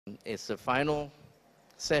It's the final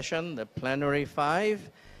session, the Plenary 5,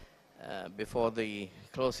 before the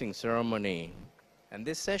closing ceremony. And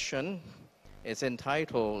this session is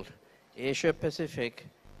entitled Asia Pacific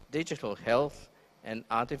Digital Health and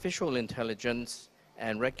Artificial Intelligence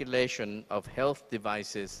and Regulation of Health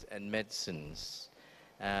Devices and Medicines.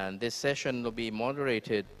 And this session will be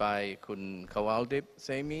moderated by Kun Kawaldip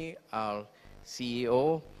Sehmi, our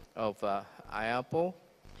CEO of IAPO.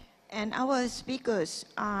 And our speakers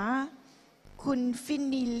are Kun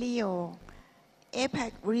Finny Leo,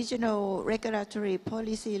 APAC Regional Regulatory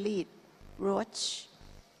Policy Lead, Roche.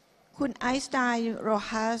 Kun Einstein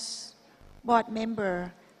Rojas, Board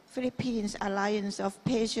Member, Philippines Alliance of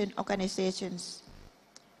Patient Organizations.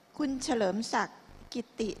 Kun Chalermsak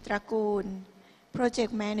Kittitrakul,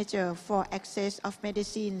 Project Manager for Access of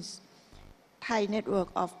Medicines, Thai Network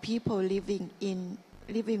of People living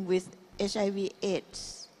with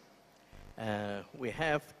HIV/AIDS. We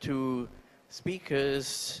have two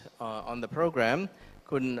speakers on the program.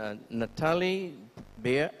 Kun Nathalie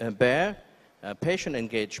Bere, Patient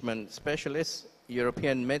Engagement Specialist,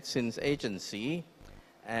 European Medicines Agency,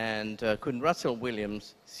 and Kun Russell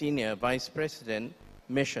Williams, Senior Vice President,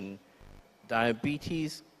 Mission,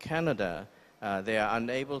 Diabetes Canada. They are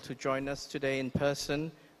unable to join us today in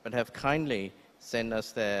person, but have kindly sent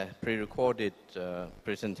us their pre-recorded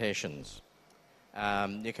presentations.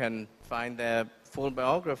 You can find their full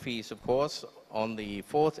biographies, of course, on the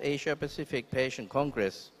 4th Asia Pacific Patient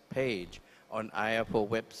Congress page on IAPO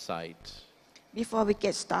website. Before we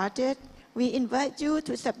get started, we invite you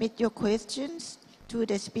to submit your questions to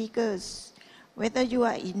the speakers, whether you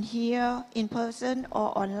are in here in person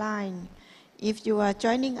or online. If you are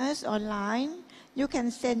joining us online, you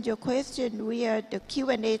can send your question via the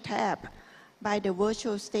Q&A tab by the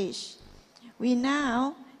virtual stage. We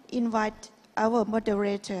now invite our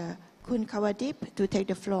moderator, Kun Kawaldip, to take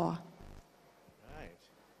the floor.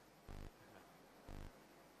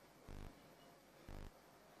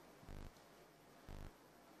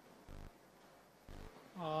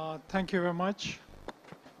 Thank you very much.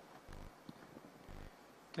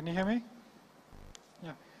 Can you hear me?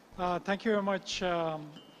 Yeah. Thank you very much.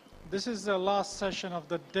 This is the last session of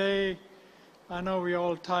the day. I know we're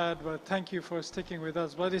all tired, but thank you for sticking with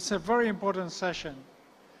us. But it's a very important session.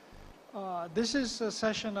 This is a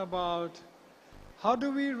session about how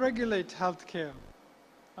do we regulate healthcare.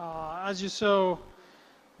 As you saw,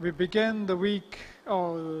 we began the week,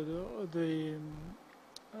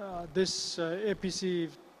 this APC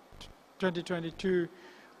 2022.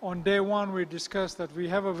 On day one, we discussed that we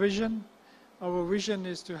have a vision. Our vision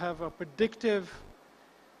is to have a predictive,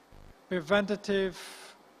 preventative,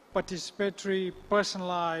 participatory,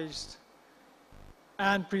 personalized,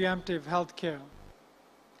 and preemptive healthcare.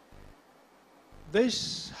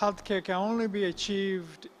 This healthcare can only be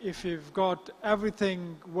achieved if you've got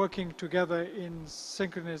everything working together in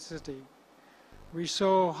synchronicity. We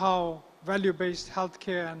saw how value-based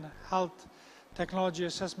healthcare and health technology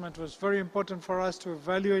assessment was very important for us to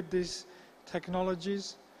evaluate these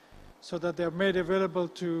technologies so that they're made available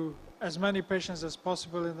to as many patients as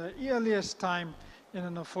possible in the earliest time in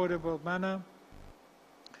an affordable manner.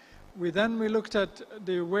 We looked at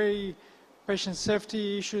the way patient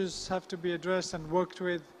safety issues have to be addressed and worked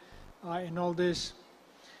with in all this.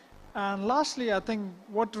 And lastly, I think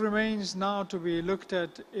what remains now to be looked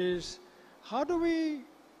at is how do we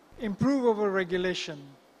improve our regulation?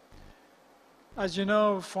 As you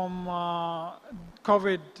know, from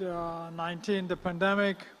COVID-19, the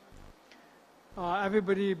pandemic,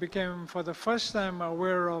 everybody became for the first time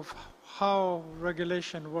aware of how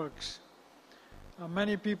regulation works.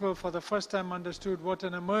 Many people for the first time understood what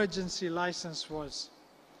an emergency license was.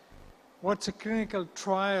 What's a clinical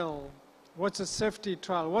trial? What's a safety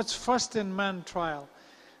trial? What's first-in-man trial?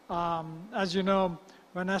 As you know,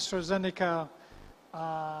 when AstraZeneca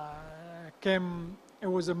came, it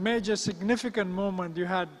was a major significant moment. You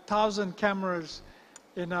had 1,000 cameras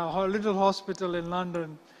in a little hospital in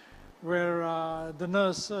London where the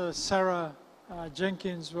nurse, Sarah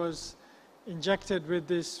Jenkins, was injected with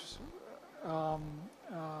this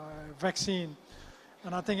vaccine.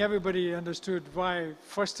 And I think everybody understood why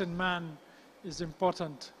first-in-man is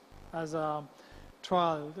important as a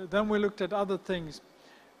trial. Then we looked at other things.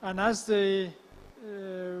 And as the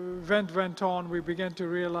event went on, we began to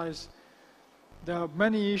realize there are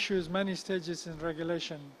many issues, many stages in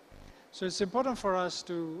regulation. So it's important for us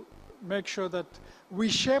to make sure that we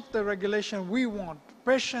shape the regulation we want.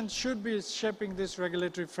 Patients should be shaping this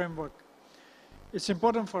regulatory framework. It's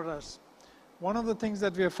important for us. One of the things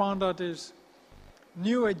that we have found out is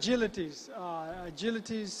new agilities.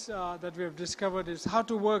 That we have discovered is how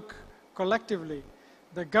to work collectively.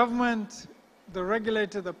 the government, the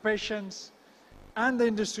regulator, the patients, and the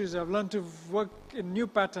industries have learned to work in new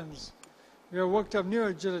patterns. We have worked up new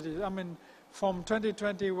agilities. I mean, from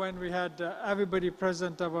 2020 when we had everybody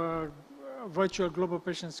present at our virtual Global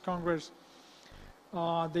Patients Congress,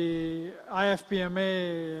 the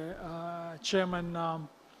IFPMA chairman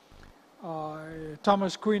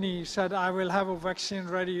Thomas Queenie said, I will have a vaccine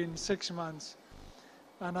ready in 6 months.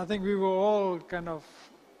 And I think we were all kind of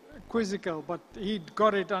quizzical, but he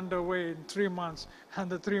got it underway in 3 months,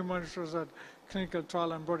 and the 3 months was a clinical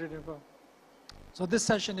trial and brought it in. So this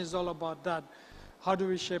session is all about that. How do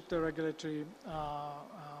we shape the regulatory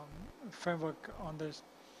framework on this?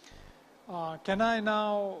 Can I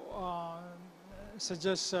now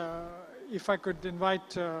suggest if I could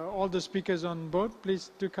invite all the speakers on board,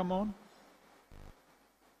 please do come on.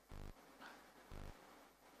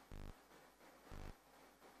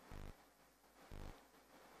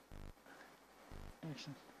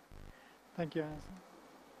 Excellent. Thank you, Einstein.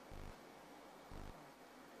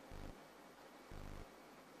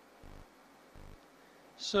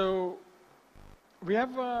 So we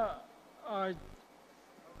have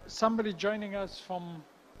somebody joining us from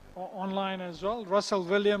online as well, Russell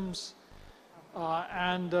Williams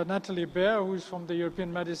and Nathalie Bere, who is from the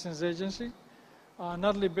European Medicines Agency.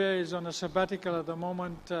 Nathalie Bere is on a sabbatical at the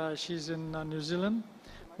moment. She's in New Zealand,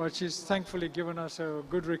 but she's thankfully given us a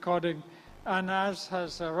good recording, and as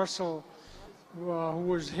has Russell, who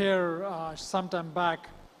was here sometime back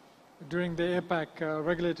during the APAC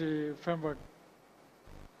regulatory framework.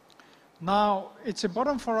 Now, it's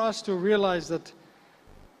important for us to realize that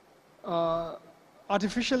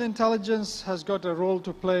artificial intelligence has got a role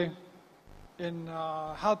to play in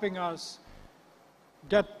helping us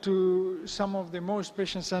get to some of the most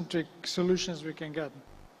patient-centric solutions we can get.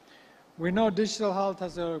 We know digital health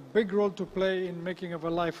has a big role to play in making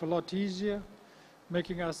our life a lot easier,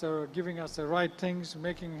 making us, giving us the right things,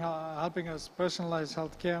 helping us personalize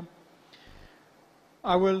healthcare.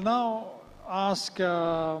 I will now ask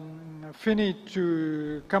Finny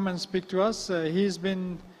to come and speak to us. He's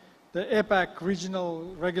been the APAC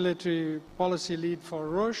Regional Regulatory Policy Lead for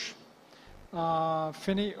Roche.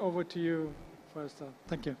 Finny, over to you first.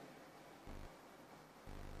 Thank you.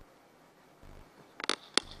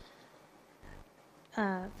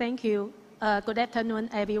 Thank you. Good afternoon,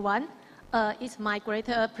 everyone. It's my great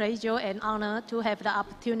pleasure and honor to have the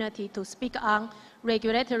opportunity to speak on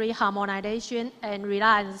regulatory harmonization and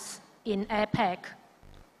reliance in APAC.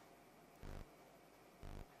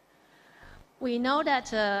 We know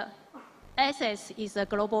that access is a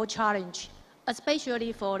global challenge,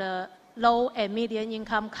 especially for the low and medium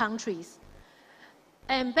income countries.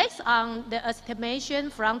 And based on the estimation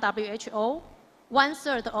from WHO,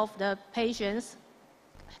 1/3 of the patients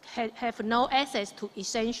have no access to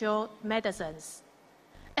essential medicines.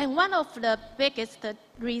 And one of the biggest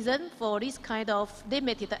reasons for this kind of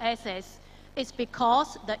limited access is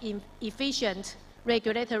because the inefficient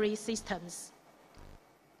regulatory systems.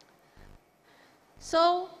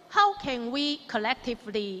 So how can we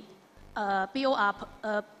collectively build up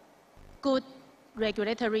a good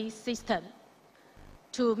regulatory system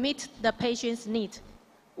to meet the patient's need?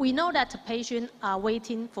 We know that patients are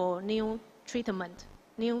waiting for new treatment,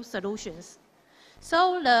 new solutions.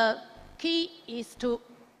 So the key is to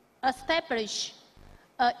establish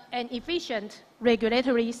an efficient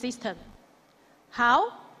regulatory system.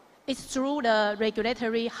 How? It's through the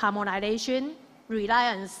regulatory harmonization,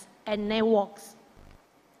 reliance, and networks.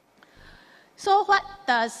 So what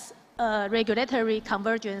does regulatory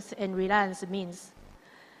convergence and reliance means?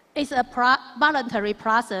 It's a voluntary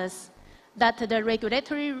process that the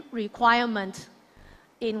regulatory requirement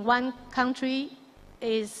in one country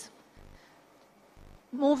is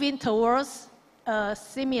moving towards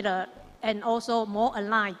similar and also more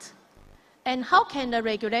aligned. And how can the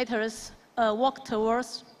regulators work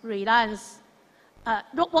towards reliance,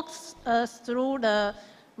 through the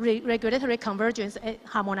regulatory convergence and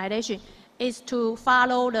harmonization is to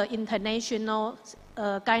follow the international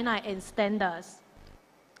guidelines and standards.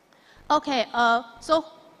 Okay, so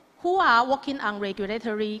who are working on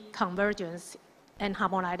regulatory convergence and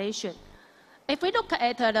harmonization? If we look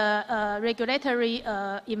at the regulatory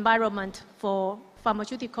environment for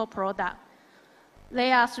pharmaceutical products,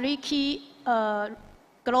 there are 3 key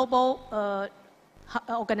global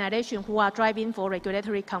organizations who are driving for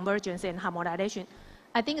regulatory convergence and harmonization.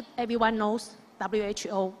 I think everyone knows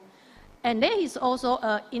WHO. And there is also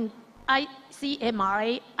in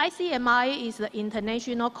ICMRA. ICMRA is the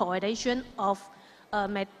International Coalition of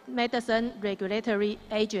Medicine Regulatory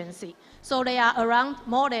Agency. So there are around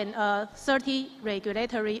more than 30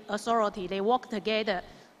 regulatory authorities. They work together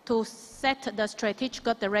to set the strategic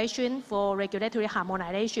direction for regulatory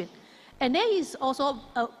harmonization. And there is also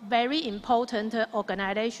a very important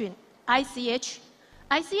organization, ICH.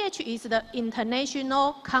 ICH is the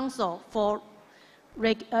International Council for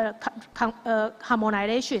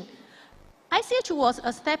Harmonization. ICH was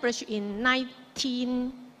established in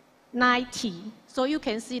 1990, so you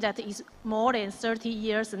can see that it's more than 30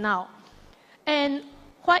 years now. And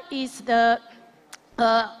what is the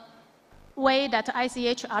way that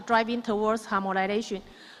ICH are driving towards harmonization?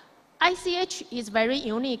 ICH is very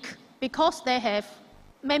unique because they have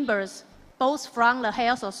members both from the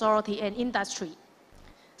health authority and industry.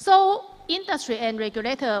 So industry and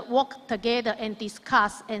regulator work together and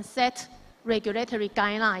discuss and set regulatory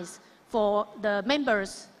guidelines for the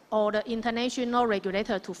members or the international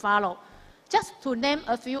regulator to follow. Just to name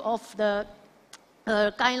a few of the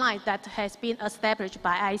guidelines that has been established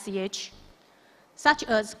by ICH, such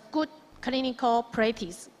as good clinical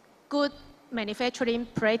practice, good manufacturing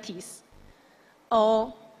practice,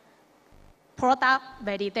 or product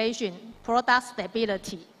validation, product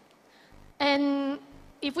stability. And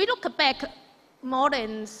if we look back more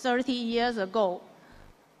than 30 years ago,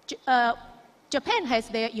 Japan has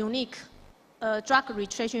their unique drug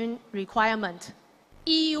registration requirement.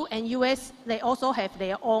 EU and US, they also have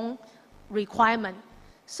their own requirement.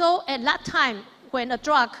 So at that time, when a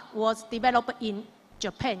drug was developed in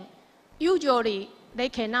Japan, usually they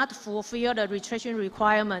cannot fulfill the registration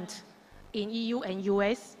requirement in EU and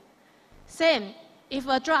US. Same, if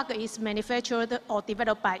a drug is manufactured or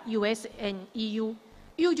developed by US and EU,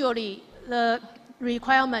 usually the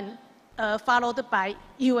requirement followed by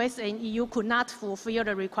US and EU could not fulfill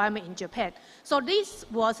the requirement in Japan. So this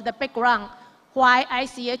was the background why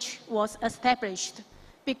ICH was established,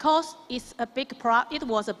 because it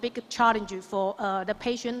was a big challenge for the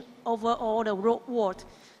patient over all the world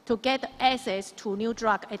to get access to new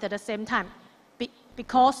drug at the same time,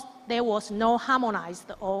 because there was no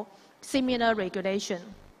harmonized or similar regulation.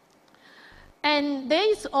 And there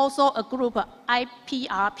is also a group,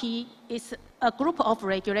 IPRP, is a group of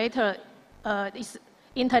regulators, it's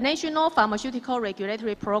International Pharmaceutical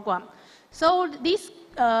Regulatory Program. So this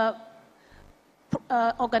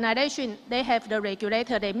organization, they have the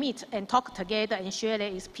regulator, they meet and talk together and share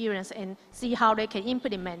their experience and see how they can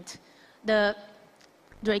implement the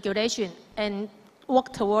regulation and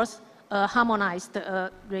work towards harmonized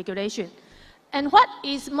regulation. And what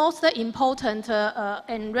is most important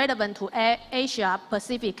and relevant to Asia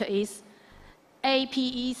Pacific is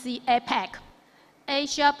APEC, APAC,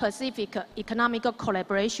 Asia Pacific Economic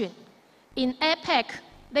Collaboration. In APAC,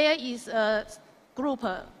 there is a group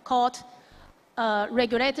called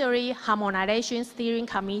Regulatory Harmonization Steering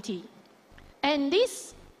Committee. And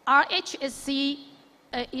this RHSC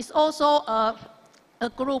is also a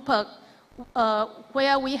group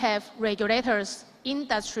where we have regulators,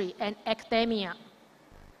 industry, and academia.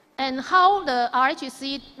 And how the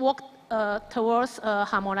RHSC work towards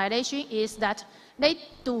harmonization is that they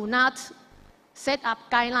do not set up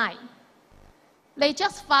guidelines. They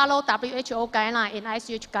just follow WHO guideline and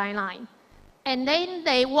ICH guideline. And then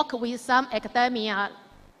they work with some academia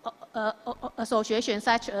associations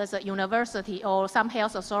such as a university or some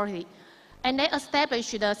health authority. And they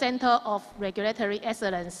establish the Center of Regulatory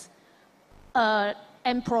Excellence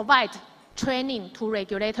and provide training to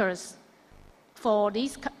regulators for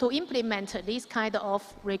this, to implement this kind of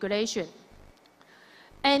regulation.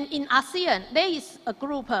 And in ASEAN, there is a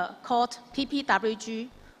group called PPWG,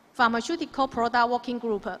 Pharmaceutical Product Working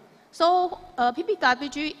Group. So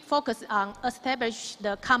PPWG focuses on establish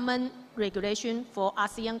the common regulation for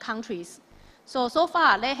ASEAN countries. So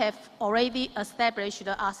far, they have already established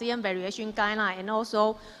the ASEAN variation guideline and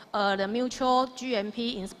also the mutual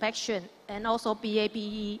GMP inspection and also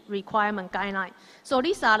BABE requirement guideline. So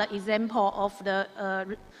these are the examples of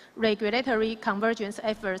the regulatory convergence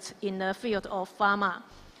efforts in the field of pharma.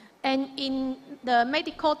 And in the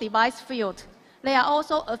medical device field, there are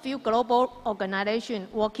also a few global organizations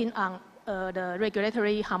working on the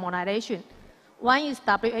regulatory harmonization. One is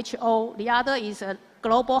WHO, the other is a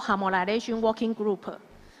Global Harmonization Working Group,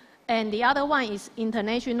 and the other one is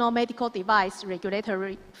International Medical Device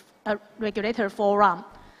Regulatory Forum.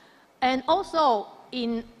 And also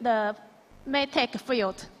in the medtech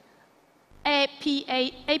field,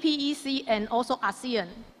 APEC and also ASEAN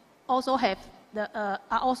also have are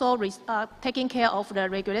also taking care of the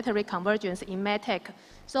regulatory convergence in medtech.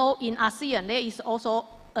 So in ASEAN, there is also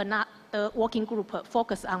another working group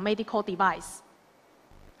focused on medical device.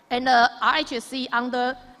 And the RHSC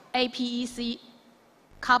under APEC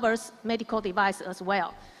covers medical device as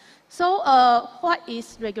well. So what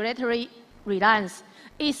is regulatory reliance?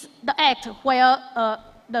 It's the act where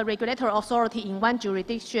the regulatory authority in one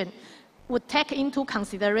jurisdiction would take into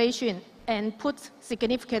consideration and put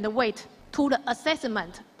significant weight to the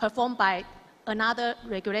assessment performed by another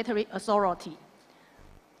regulatory authority.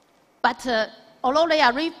 But although they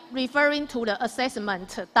are referring to the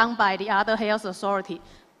assessment done by the other health authority,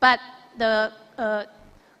 but the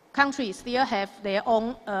countries still have their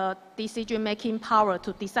own decision-making power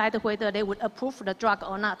to decide whether they would approve the drug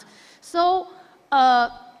or not. So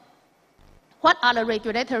what are the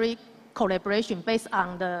regulatory collaboration based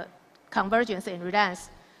on the convergence and reliance?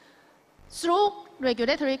 Through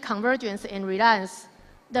regulatory convergence and reliance,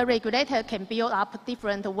 the regulator can build up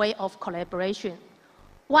different ways of collaboration.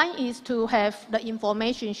 One is to have the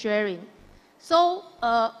information sharing. So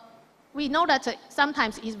we know that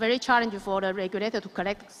sometimes it's very challenging for the regulator to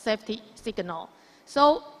collect safety signal.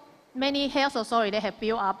 So many health authorities have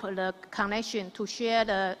built up the connection to share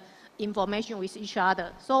the information with each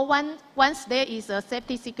other. So once there is a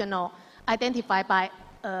safety signal identified by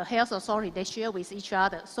a health authority, they share with each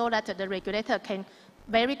other so that the regulator can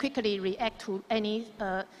very quickly react to any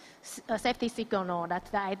safety signal that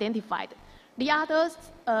they identified. The other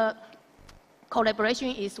collaboration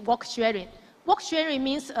is work sharing. Work sharing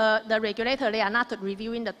means the regulator, they are not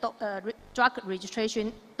reviewing the drug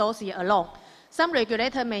registration dossier alone. Some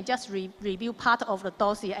regulator may just review part of the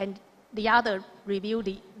dossier and the other review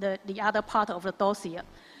the other part of the dossier.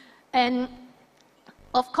 And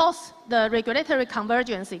of course, the regulatory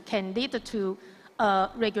convergence can lead to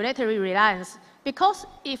regulatory reliance, because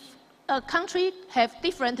if a country have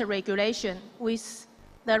different regulation with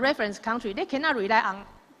the reference country, they cannot rely on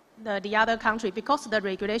the other country because the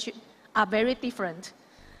regulations are very different.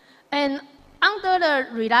 And under the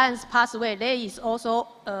reliance pathway, there is also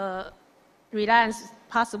a reliance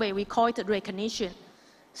pathway, we call it recognition.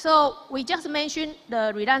 So we just mentioned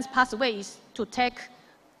the reliance pathway is to take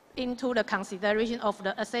into the consideration of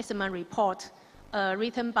the assessment report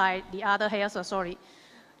written by the other health authority.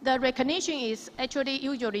 The recognition is actually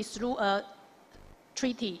usually through a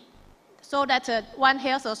treaty, so that one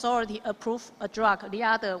health authority approves a drug, the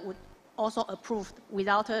other would also approve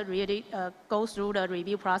without really go through the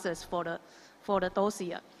review process for the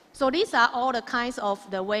dossier. So these are all the kinds of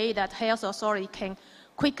the way that health authority can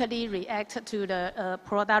quickly react to the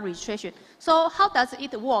product registration. So how does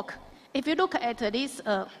it work? If you look at this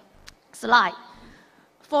slide,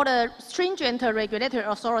 for the stringent regulatory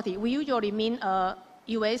authority, we usually mean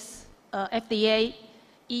US FDA,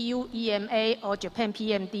 EU EMA, or Japan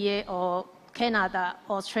PMDA, or Canada,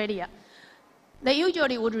 Australia. They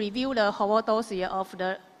usually would review the whole dossier of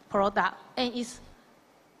the product, and it's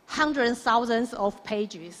hundreds, thousands of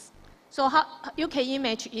pages. So you can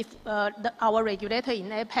imagine if our regulator in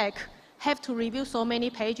APAC have to review so many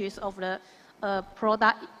pages of the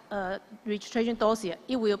product registration dossier,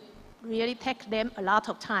 it will really take them a lot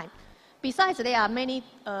of time. Besides, there are many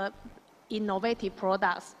innovative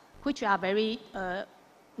products which are very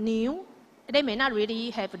new. They may not really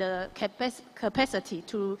have the capacity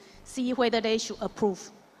to see whether they should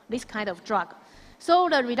approve this kind of drug. So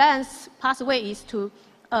the reliance pathway is to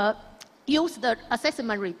use the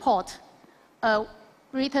assessment report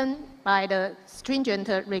written by the stringent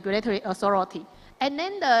regulatory authority. And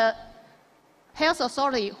then the health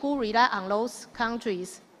authority who rely on those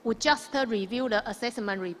countries would just review the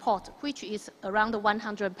assessment report, which is around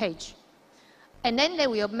 100 pages. And then they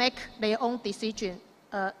will make their own decision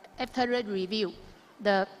after they review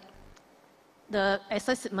the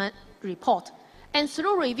assessment report. And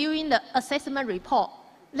through reviewing the assessment report,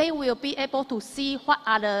 they will be able to see what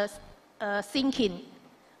are the thinking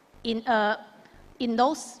in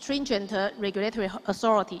those stringent regulatory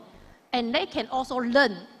authority. And they can also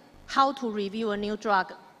learn how to review a new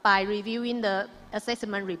drug by reviewing the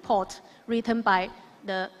assessment report written by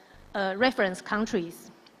the reference countries.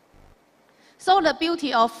 So the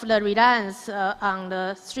beauty of the reliance on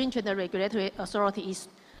the stringent regulatory authority is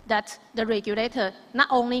that the regulator not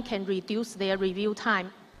only can reduce their review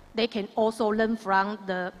time, they can also learn from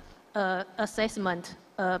the assessment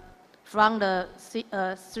from the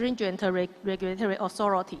stringent regulatory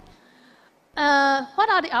authority. What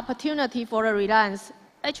are the opportunities for the reliance?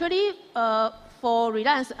 Actually, for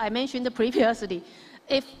reliance, I mentioned previously,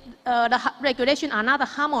 if the regulations are not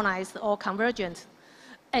harmonized or convergent,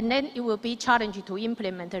 and then it will be challenging to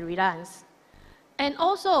implement the reliance. And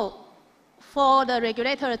also, for the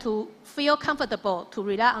regulator to feel comfortable to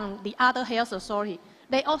rely on the other health authority,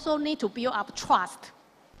 they also need to build up trust.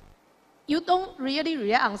 You don't really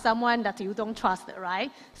rely on someone that you don't trust, right?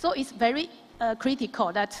 So it's very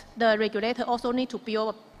critical that the regulator also need to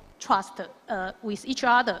build up trust with each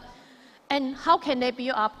other. And how can they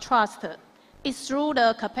build up trust? It's through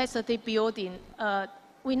the capacity building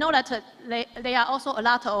we know that there are also a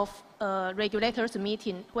lot of regulators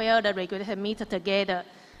meeting where the regulators meet together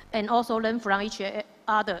and also learn from each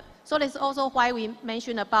other. So that's also why we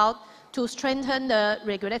mentioned about to strengthen the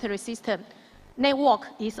regulatory system. Network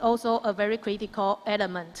is also a very critical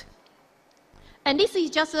element. And this is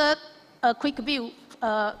just a quick view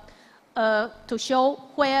to show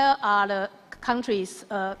where are the countries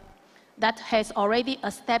that has already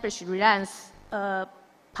established reliance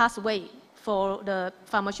pathway for the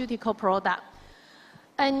pharmaceutical product.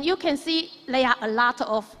 And you can see there are a lot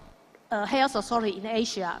of health authorities in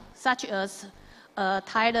Asia, such as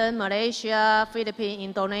Thailand, Malaysia, Philippines,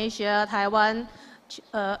 Indonesia, Taiwan,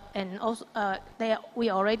 and also we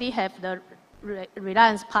already have the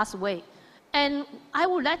reliance pathway. And I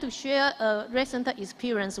would like to share a recent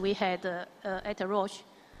experience we had at Roche.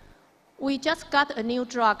 We just got a new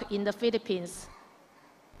drug in the Philippines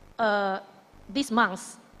this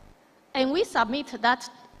month. And we submit that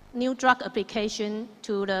new drug application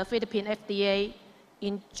to the Philippine FDA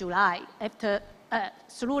in July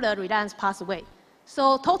through the reliance pathway.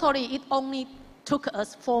 So totally, it only took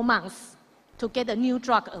us 4 months to get a new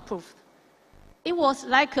drug approved. It was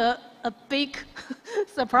like a big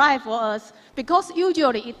surprise for us because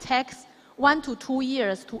usually it takes 1 to 2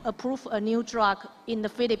 years to approve a new drug in the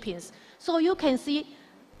Philippines. So you can see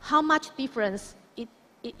how much difference it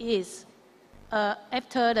is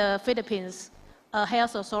after the Philippines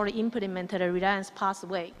Health Authority implemented the reliance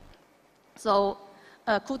pathway. So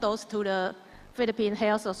kudos to the Philippine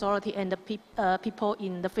Health Authority and the people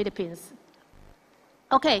in the Philippines.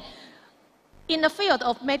 Okay, in the field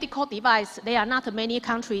of medical device, there are not many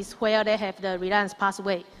countries where they have the reliance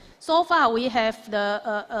pathway. So far, we have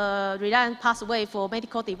the reliance pathway for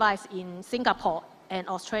medical device in Singapore and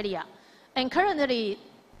Australia. And currently,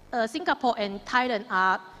 Singapore and Thailand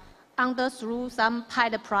are under through some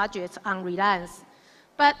pilot projects on reliance.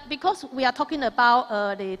 But because we are talking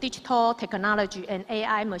about the digital technology and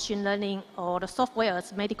AI machine learning or the software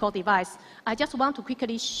as medical device, I just want to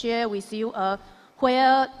quickly share with you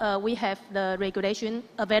where we have the regulation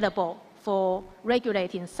available for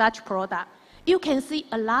regulating such product. You can see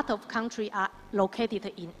a lot of countries are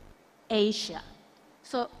located in Asia.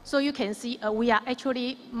 So you can see we are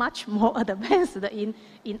actually much more advanced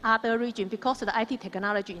in other regions because the IT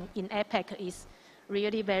technology in APAC is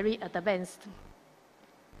really very advanced.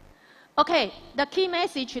 Okay, the key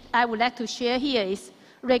message I would like to share here is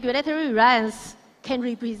regulatory reliance can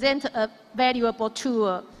represent a valuable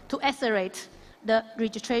tool to accelerate the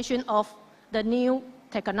registration of the new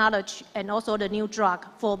technology and also the new drug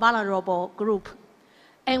for vulnerable group.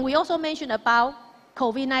 And we also mentioned about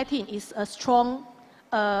COVID-19 is a strong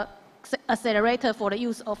accelerator for the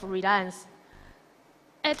use of reliance.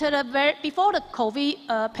 Before the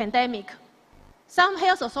COVID pandemic, some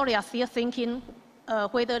health authorities are still thinking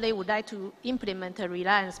whether they would like to implement a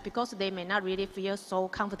reliance because they may not really feel so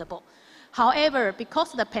comfortable. However,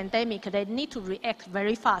 because of the pandemic, they need to react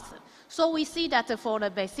very fast. So we see that for the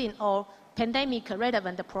vaccine or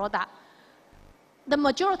pandemic-relevant product, the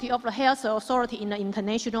majority of the health authority in the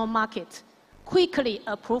international market quickly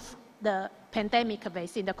approve the pandemic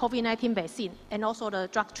vaccine, the COVID-19 vaccine, and also the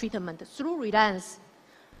drug treatment through reliance.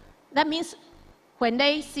 That means when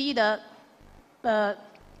they see the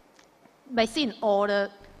vaccine or the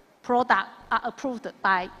product are approved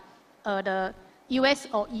by the US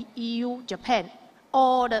or EU, Japan,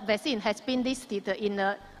 or the vaccine has been listed in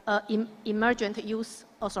the emergent use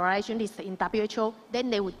authorization list in WHO, then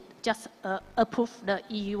they would just approve the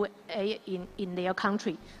EUA in their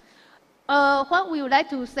country. What we would like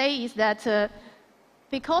to say is that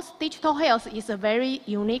because digital health is a very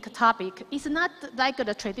unique topic, it's not like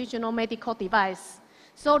the traditional medical device.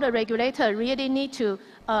 So the regulator really need to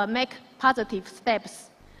make positive steps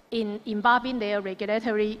in involving their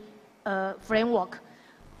regulatory framework.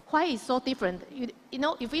 Why is so different? You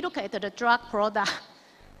know, if we look at the drug product,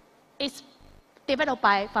 it's developed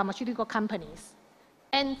by pharmaceutical companies.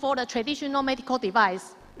 And for the traditional medical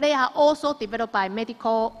device, they are also developed by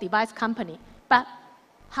medical device company. But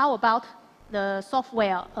how about the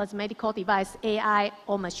software as medical device, AI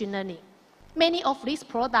or machine learning? Many of these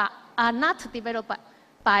products are not developed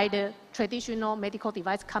by the traditional medical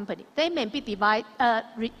device company. They may be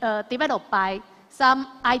developed by some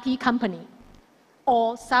IT company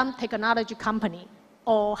or some technology company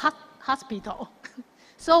or hospital.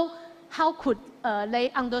 So how could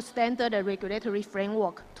they understand the regulatory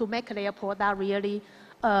framework to make their product really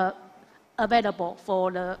available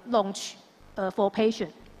for the launch for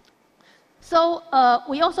patients? So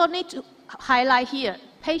we also need to highlight here,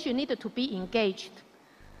 patients need to be engaged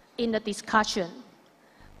in the discussion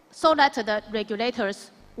so that the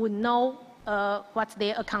regulators would know what's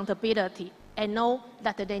their accountability and know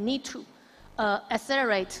that they need to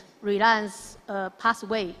accelerate reliance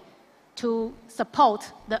pathway to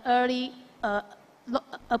support the early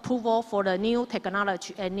approval for the new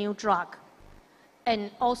technology and new drug,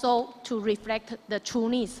 and also to reflect the true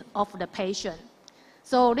needs of the patient.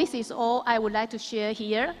 So this is all I would like to share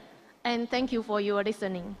here, and thank you for your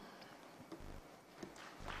listening.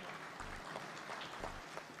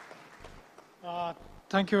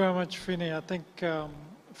 Thank you very much, Finny. I think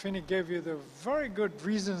Finny gave you the very good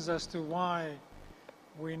reasons as to why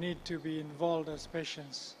we need to be involved as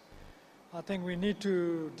patients. I think we need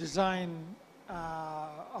to design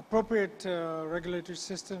appropriate regulatory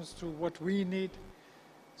systems to what we need.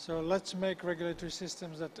 So let's make regulatory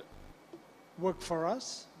systems that work for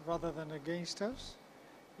us rather than against us.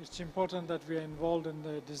 It's important that we are involved in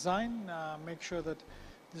the design, make sure that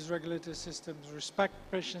these regulatory systems respect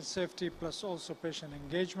patient safety plus also patient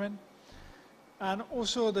engagement, and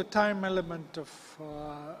also the time element of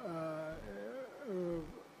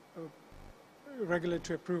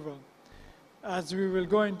regulatory approval. As we will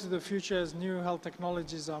go into the future, as new health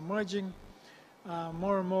technologies are emerging,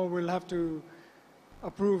 more and more we'll have to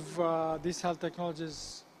approve these health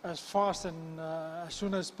technologies as fast and as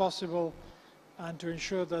soon as possible, and to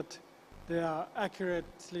ensure that they are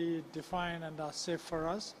accurately defined and are safe for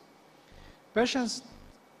us. Patients,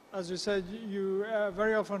 as you said,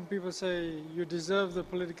 very often people say you deserve the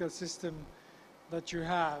political system that you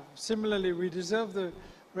have. Similarly, we deserve the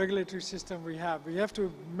regulatory system we have. We have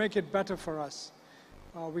to make it better for us.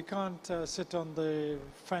 We can't sit on the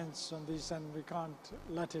fence on this, and we can't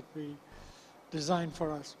let it be designed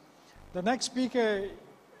for us. The next speaker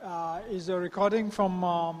is a recording from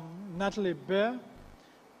Nathalie Bere.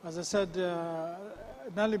 As I said,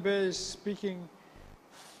 Nathalie Bere is speaking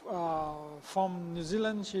from New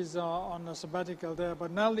Zealand. She's on a sabbatical there, but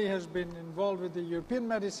Nathalie has been involved with the European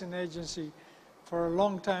Medicine Agency for a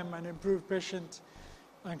long time and improved patient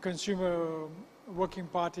and consumer working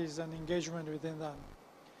parties and engagement within that.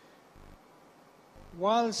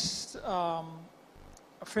 Whilst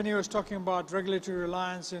Finny was talking about regulatory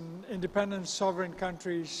reliance in independent sovereign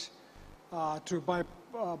countries through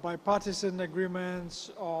bipartisan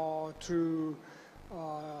agreements or through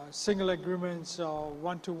single agreements or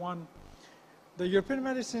one-to-one, the European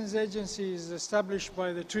Medicines Agency is established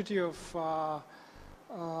by the Treaty of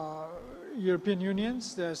European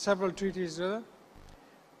Unions. There are several treaties there.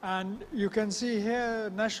 And you can see here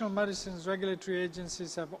national medicines regulatory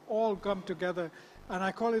agencies have all come together, and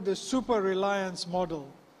I call it the super reliance model,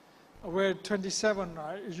 where 27,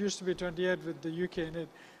 it used to be 28 with the UK in it,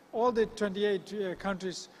 all the 28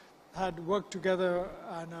 countries had worked together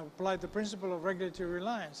and applied the principle of regulatory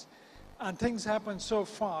reliance. And things happened so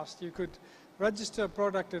fast. You could register a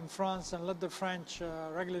product in France and let the French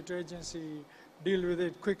regulatory agency deal with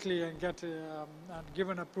it quickly and get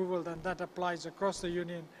given approval, then that applies across the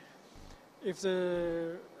union. If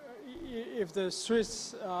the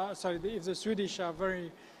Swedish are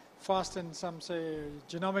very fast in some, say,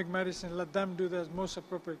 genomic medicine, let them do that most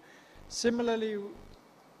appropriate. Similarly,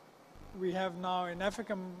 we have now in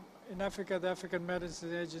Africa, the African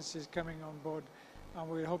Medicine Agency is coming on board, and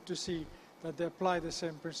we hope to see that they apply the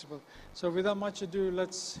same principle. So without much ado,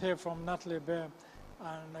 let's hear from Nathalie Bere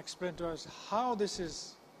and explain to us how this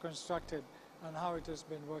is constructed and how it has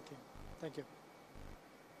been working. Thank you.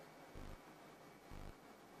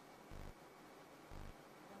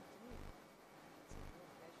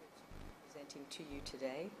 Presenting to you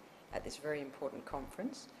today at this very important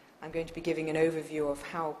conference. I'm going to be giving an overview of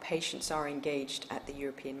how patients are engaged at the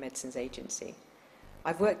European Medicines Agency.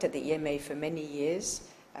 I've worked at the EMA for many years.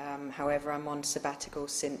 However, I'm on sabbatical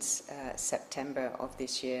since September of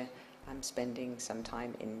this year. I'm spending some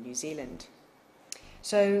time in New Zealand.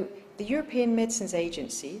 So the European Medicines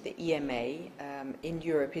Agency, the EMA, in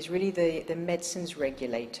Europe is really the medicines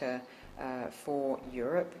regulator for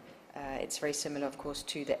Europe. It's very similar, of course,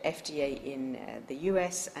 to the FDA in the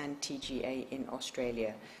US and TGA in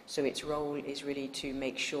Australia. So its role is really to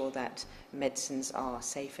make sure that medicines are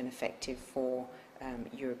safe and effective for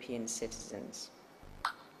European citizens.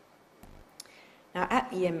 Now,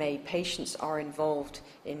 at EMA, patients are involved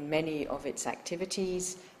in many of its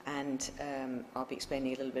activities, and I'll be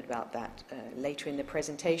explaining a little bit about that later in the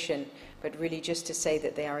presentation, but really just to say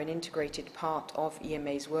that they are an integrated part of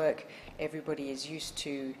EMA's work. Everybody is used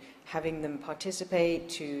to having them participate,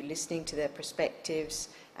 to listening to their perspectives,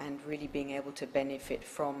 and really being able to benefit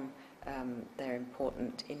from their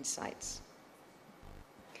important insights.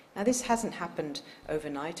 Now, this hasn't happened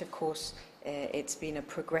overnight, of course. It's been a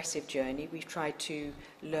progressive journey. We've tried to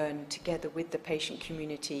learn together with the patient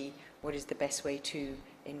community what is the best way to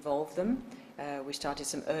involve them. We started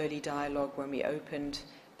some early dialogue when we opened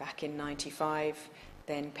back in '95.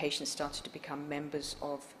 Then patients started to become members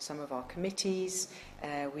of some of our committees.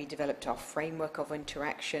 We developed our framework of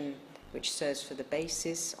interaction, which serves for the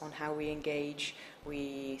basis on how we engage.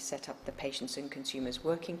 We set up the Patients and Consumers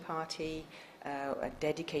Working Party. A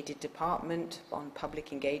dedicated department on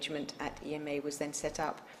public engagement at EMA was then set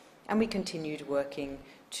up, and we continued working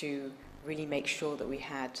to really make sure that we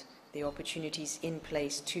had the opportunities in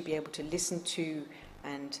place to be able to listen to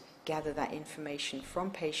and gather that information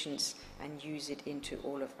from patients and use it into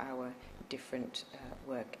all of our different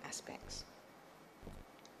work aspects.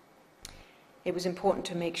 It was important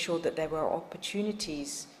to make sure that there were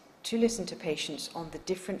opportunities to listen to patients on the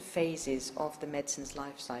different phases of the medicine's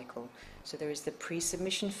life cycle. So there is the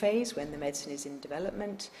pre-submission phase when the medicine is in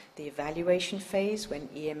development, the evaluation phase when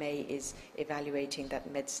EMA is evaluating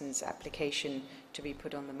that medicine's application to be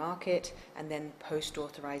put on the market, and then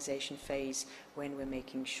post-authorization phase when we're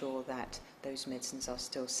making sure that those medicines are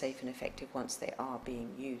still safe and effective once they are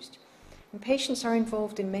being used. And patients are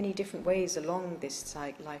involved in many different ways along this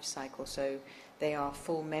life cycle. So they are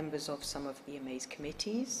full members of some of EMA's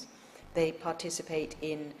committees. They participate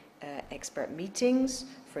in expert meetings,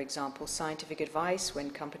 for example, scientific advice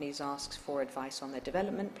when companies ask for advice on their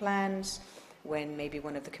development plans, when maybe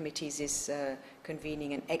one of the committees is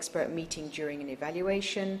convening an expert meeting during an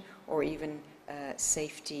evaluation, or even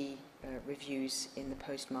safety reviews in the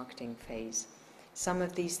post-marketing phase. Some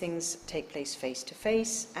of these things take place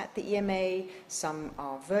face-to-face at the EMA, some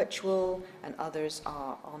are virtual, and others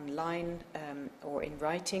are online or in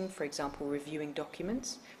writing, for example, reviewing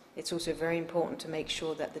documents. It's also very important to make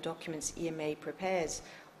sure that the documents EMA prepares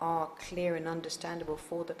are clear and understandable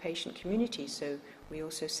for the patient community, so we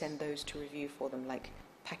also send those to review for them, like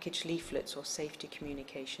package leaflets or safety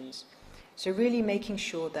communications. So really making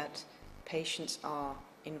sure that patients are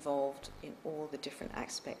involved in all the different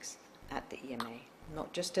aspects at the EMA,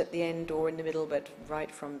 not just at the end or in the middle, but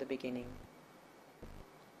right from the beginning.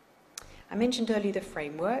 I mentioned earlier the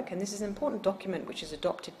framework, and this is an important document which is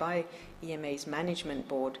adopted by EMA's management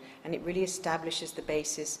board, and it really establishes the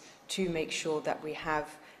basis to make sure that we have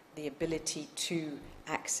the ability to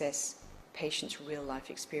access patients' real-life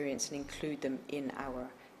experience and include them in our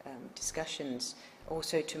discussions.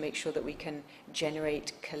 Also to make sure that we can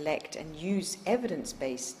generate, collect, and use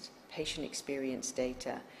evidence-based patient experience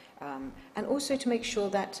data. And also to make sure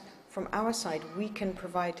that from our side we can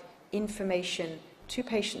provide information to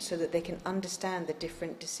patients so that they can understand the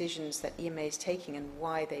different decisions that EMA is taking and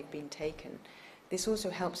why they've been taken. This also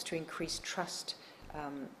helps to increase trust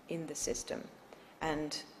in the system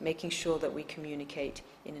and making sure that we communicate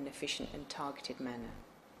in an efficient and targeted manner.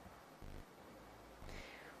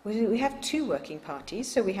 We have two working parties,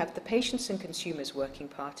 so we have the Patients and Consumers Working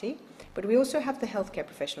Party, but we also have the Healthcare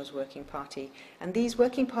Professionals Working Party, and these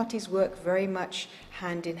working parties work very much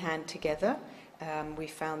hand in hand together. We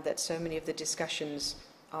found that so many of the discussions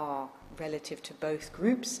are relative to both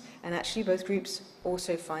groups, and actually both groups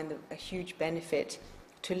also find a huge benefit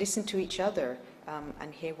to listen to each other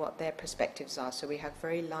and hear what their perspectives are. So we have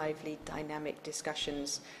very lively, dynamic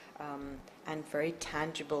discussions and very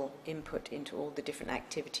tangible input into all the different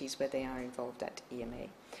activities where they are involved at EMA.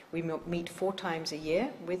 We meet 4 times a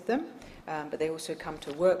year with them, but they also come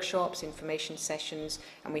to workshops, information sessions,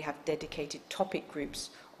 and we have dedicated topic groups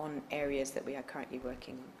on areas that we are currently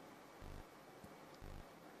working on.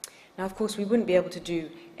 Now, of course, we wouldn't be able to do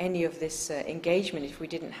any of this engagement if we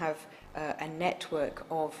didn't have a network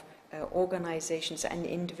of organizations and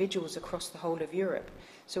individuals across the whole of Europe.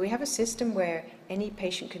 So we have a system where any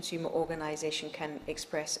patient-consumer organization can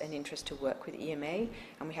express an interest to work with EMA,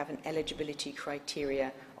 and we have an eligibility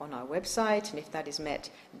criteria on our website, and if that is met,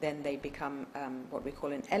 then they become what we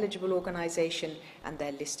call an eligible organization, and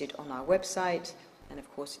they're listed on our website. And of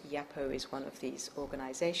course, IAPO is one of these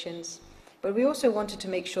organizations. But we also wanted to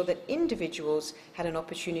make sure that individuals had an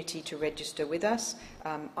opportunity to register with us,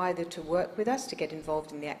 either to work with us, to get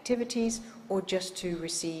involved in the activities, or just to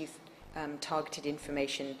receive targeted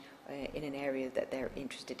information in an area that they're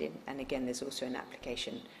interested in. And again, there's also an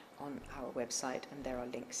application on our website, and there are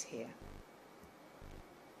links here.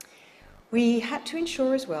 We had to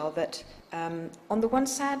ensure as well that on the one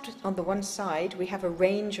side, we have a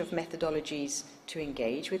range of methodologies to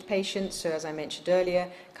engage with patients. So as I mentioned earlier,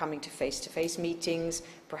 coming to face-to-face meetings,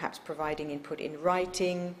 perhaps providing input in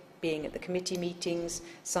writing, being at the committee meetings,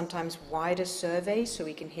 sometimes wider surveys so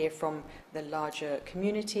we can hear from the larger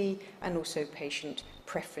community, and also patient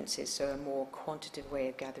preferences, so a more quantitative way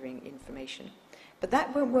of gathering information. But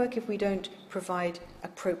that won't work if we don't provide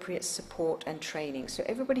appropriate support and training. So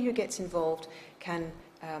everybody who gets involved can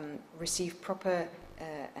receive proper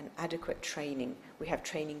adequate training. We have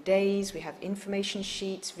training days, we have information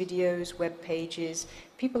sheets, videos, web pages.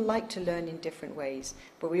 People like to learn in different ways,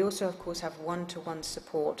 but we also, of course, have one-to-one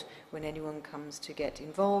support when anyone comes to get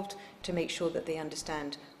involved to make sure that they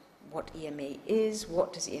understand what EMA is,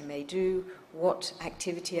 what does EMA do, what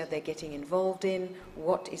activity are they getting involved in,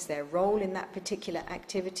 what is their role in that particular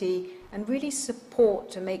activity, and really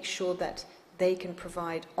support to make sure that they can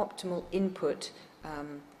provide optimal input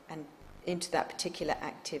and into that particular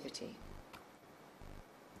activity.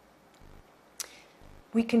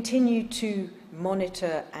 We continue to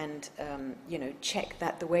monitor and check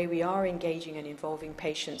that the way we are engaging and involving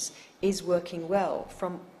patients is working well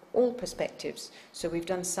from all perspectives. So we've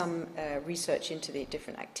done some research into the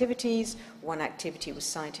different activities. One activity was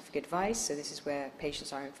scientific advice, so this is where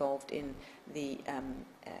patients are involved in the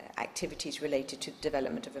activities related to the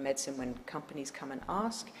development of a medicine when companies come and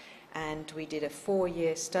ask. And we did a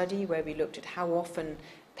 4-year study where we looked at how often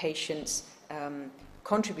patients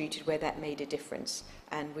contributed where that made a difference.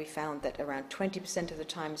 And we found that around 20% of the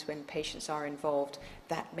times when patients are involved,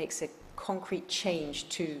 that makes a concrete change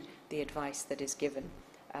to the advice that is given.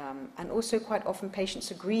 And also quite often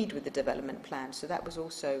patients agreed with the development plan, so that was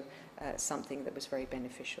also something that was very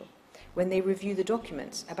beneficial. When they review the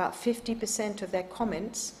documents, about 50% of their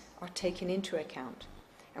comments are taken into account.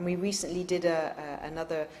 And we recently did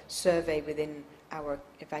another survey within our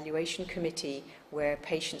evaluation committee where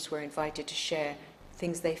patients were invited to share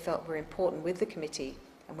things they felt were important with the committee.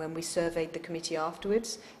 And when we surveyed the committee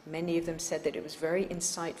afterwards, many of them said that it was very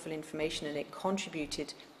insightful information and it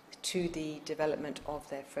contributed to the development of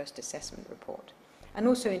their first assessment report. And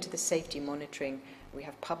also into the safety monitoring. We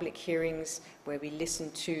have public hearings where we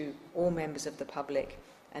listen to all members of the public,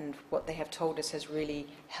 and what they have told us has really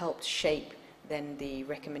helped shape then the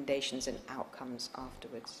recommendations and outcomes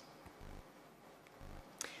afterwards.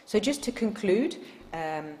 So just to conclude,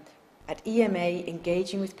 at EMA,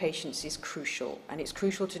 engaging with patients is crucial, and it's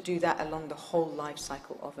crucial to do that along the whole life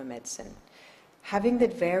cycle of a medicine. Having the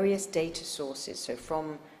various data sources, so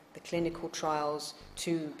from the clinical trials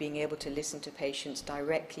to being able to listen to patients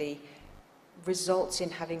directly, results in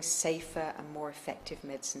having safer and more effective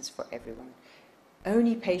medicines for everyone.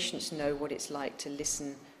 Only patients know what it's like to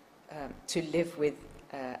listen, to live with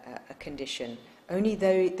a condition. Only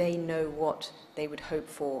they know what they would hope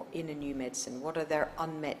for in a new medicine. What are their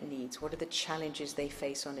unmet needs? What are the challenges they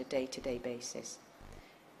face on a day-to-day basis?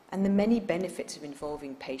 And the many benefits of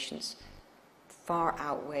involving patients far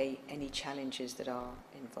outweigh any challenges that are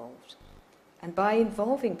involved. And by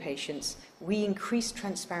involving patients, we increase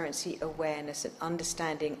transparency, awareness, and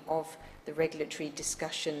understanding of the regulatory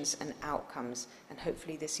discussions and outcomes, and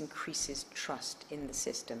hopefully this increases trust in the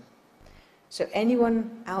system. So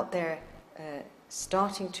anyone out there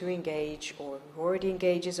starting to engage or who already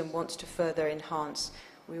engages and wants to further enhance,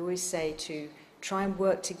 we always say to try and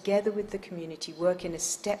work together with the community, work in a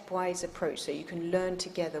stepwise approach so you can learn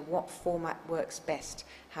together what format works best,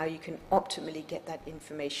 how you can optimally get that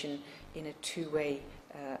information in a two-way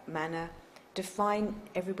manner, define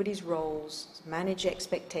everybody's roles, manage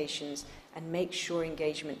expectations, and make sure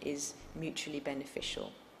engagement is mutually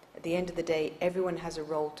beneficial. At the end of the day, everyone has a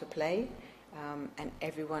role to play, and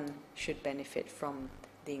everyone should benefit from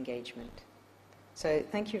the engagement. So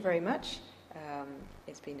thank you very much.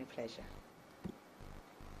 It's been a pleasure.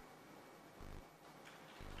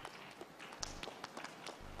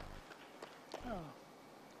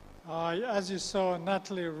 As you saw,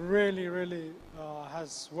 Nathalie really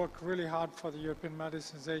has worked really hard for the European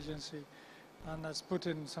Medicines Agency and has put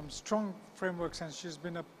in some strong frameworks, and she's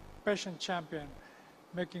been a patient champion,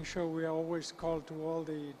 making sure we are always called to all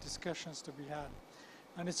the discussions to be had.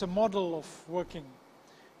 And it's a model of working,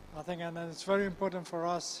 I think, and it's very important for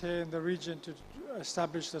us here in the region to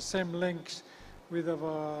establish the same links with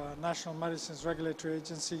our National Medicines Regulatory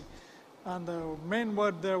Agency. And the main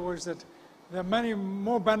word there was that there are many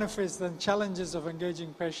more benefits than challenges of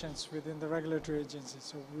engaging patients within the regulatory agency.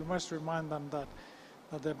 So we must remind them that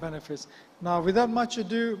there are benefits. Now, without much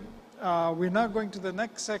ado, we're now going to the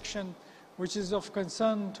next section, which is of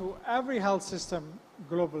concern to every health system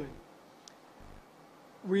globally.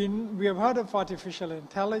 We have heard of artificial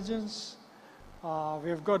intelligence. We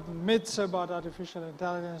have got myths about artificial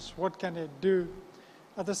intelligence. What can it do?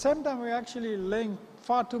 At the same time, we're actually laying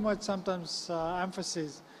far too much sometimes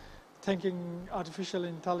emphasis, thinking artificial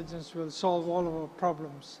intelligence will solve all of our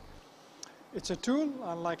problems. It's a tool,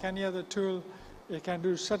 and like any other tool, it can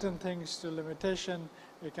do certain things to limitation.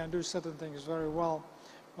 It can do certain things very well,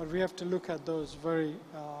 but we have to look at those very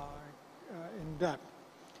in depth.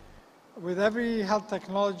 With every health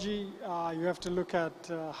technology, you have to look at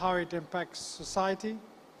how it impacts society,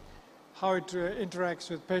 how it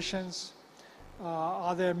interacts with patients.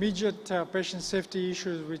 Are there immediate patient safety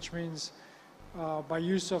issues, which means by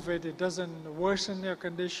use of it, it doesn't worsen your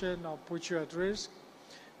condition or put you at risk?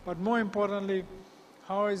 But more importantly,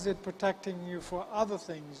 how is it protecting you for other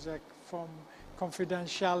things, like from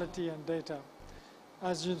confidentiality and data?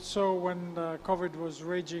 As you saw when COVID was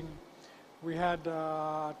raging, we had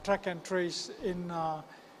track and trace in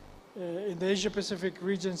the Asia-Pacific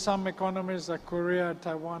region. Some economies like Korea,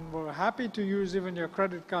 Taiwan were happy to use even your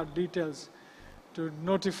credit card details to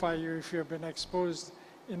notify you if you have been exposed.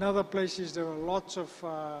 In other places, there were lots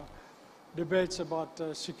of debates about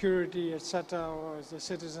security, etc., or the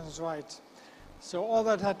citizens' rights. So all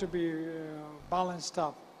that had to be balanced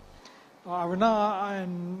up. I will now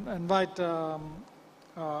invite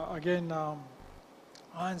again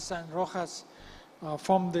Einstein Rojas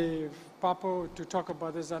from the PAPO to talk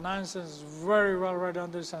about this. And Einstein is very well read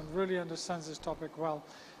on this and really understands this topic well.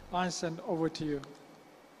 Einstein, over to you.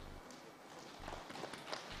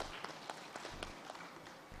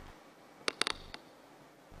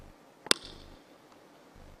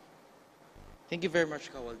 Thank you very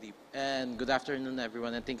much, Kawaldip, and good afternoon,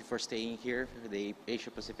 everyone, and thank you for staying here for the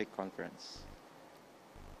Asia-Pacific Conference.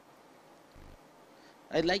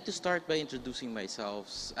 I'd like to start by introducing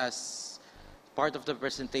myself. As part of the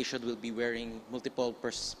presentation, we'll be wearing multiple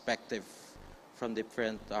perspectives from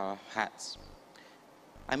different hats.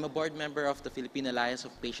 I'm a board member of the Philippine Alliance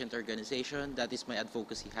of Patient Organization. That is my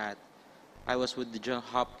advocacy hat. I was with the Johns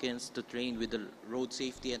Hopkins to train with the road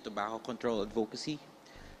safety and tobacco control advocacy.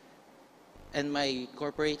 And my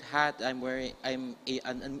corporate hat, I'm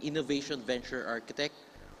an innovation venture architect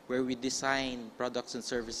where we design products and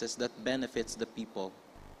services that benefits the people.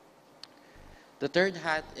 The third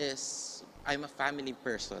hat is I'm a family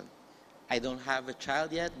person. I don't have a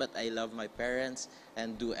child yet, but I love my parents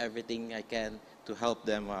and do everything I can to help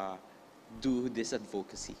them do this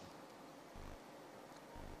advocacy.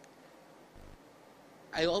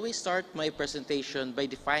 I always start my presentation by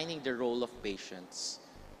defining the role of patients.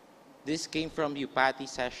 This came from UPATI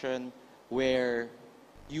session where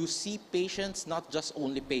you see patients, not just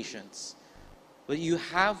only patients, but you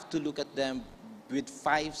have to look at them with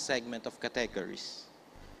 5 segments of categories.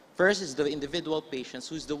 First is the individual patients,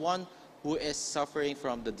 who is the one who is suffering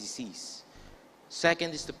from the disease.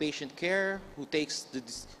 Second is the patient care, who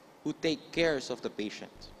take care of the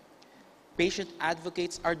patient. Patient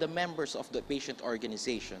advocates are the members of the patient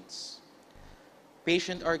organizations.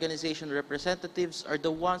 Patient organization representatives are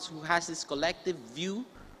the ones who has this collective view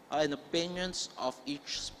and opinions of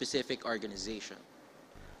each specific organization.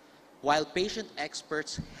 While patient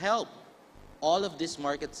experts help all of these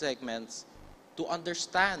market segments to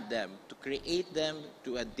understand them, to create them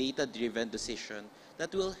to a data-driven decision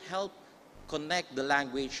that will help connect the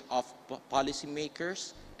language of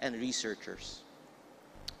policymakers and researchers.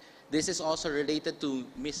 This is also related to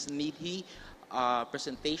Ms. Nidhi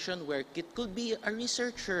presentation where it could be a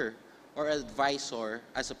researcher or advisor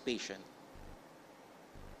as a patient.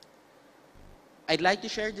 I'd like to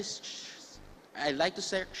share this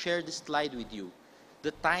slide with you.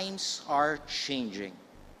 The times are changing.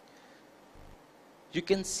 You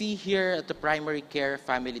can see here at the primary care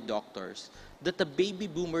family doctors that the baby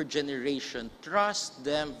boomer generation trusts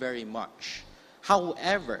them very much.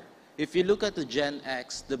 However, if you look at the Gen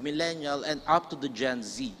X, the millennial, and up to the Gen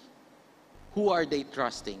Z, who are they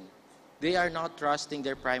trusting? They are not trusting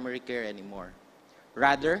their primary care anymore.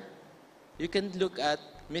 Rather, you can look at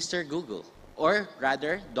Mr. Google, or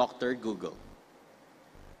rather, Dr. Google.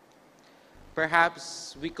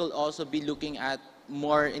 Perhaps we could also be looking at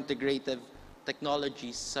more integrative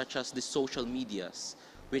technologies such as the social medias,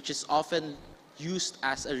 which is often used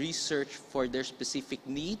as a research for their specific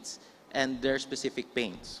needs and their specific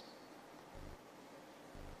pains.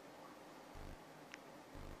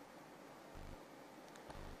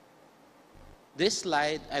 This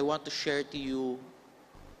slide, I want to share to you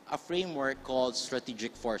a framework called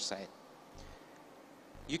strategic foresight.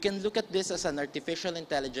 You can look at this as an artificial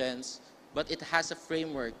intelligence, but it has a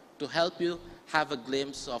framework to help you have a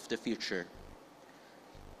glimpse of the future.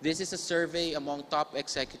 This is a survey among top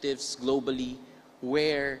executives globally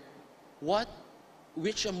where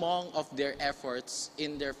which among of their efforts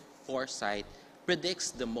in their foresight predicts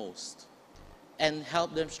the most and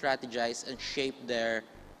help them strategize and shape their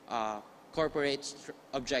corporate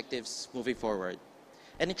objectives moving forward.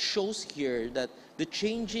 And it shows here that the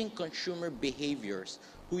changing consumer behaviors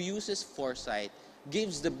who uses foresight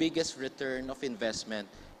gives the biggest return of investment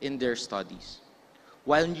in their studies,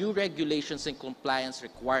 while new regulations and compliance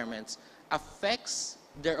requirements affects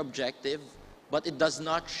their objective, but it does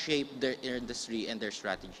not shape their industry and their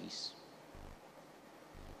strategies.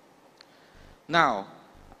 Now,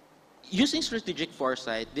 using strategic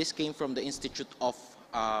foresight, this came from the Institute of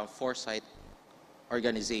Foresight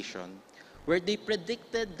organization, where they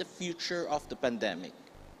predicted the future of the pandemic,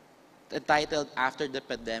 entitled After the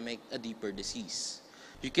Pandemic, a Deeper Disease.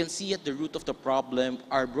 You can see at the root of the problem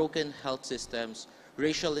are broken health systems,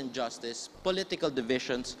 racial injustice, political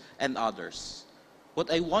divisions, and others. What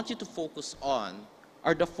I want you to focus on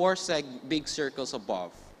are the four big circles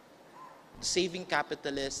above. The saving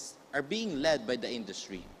capitalists are being led by the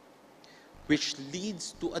industry, which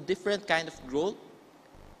leads to a different kind of growth,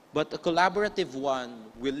 but a collaborative one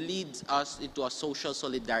will lead us into a social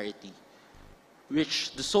solidarity,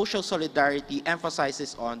 which the social solidarity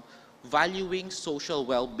emphasizes on valuing social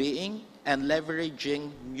well-being and leveraging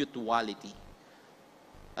mutuality.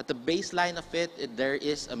 At the baseline of it, there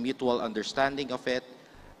is a mutual understanding of it,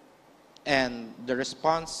 and the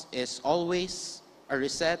response is always a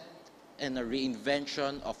reset and a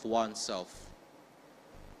reinvention of oneself.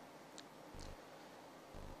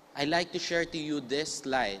 I like to share to you this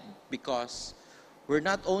slide because we're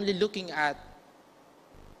not only looking at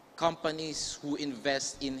companies who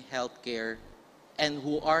invest in healthcare and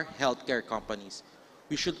who are healthcare companies.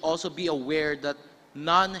 We should also be aware that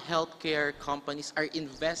non-healthcare companies are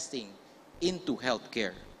investing into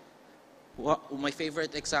healthcare. My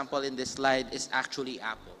favorite example in this slide is actually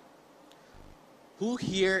Apple. Who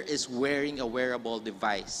here is wearing a wearable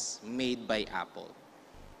device made by Apple?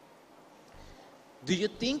 Do you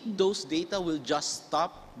think those data will just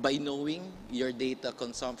stop by knowing your data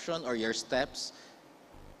consumption or your steps?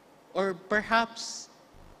 Or perhaps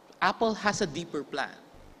Apple has a deeper plan,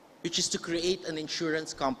 which is to create an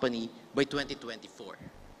insurance company by 2024.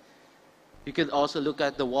 You can also look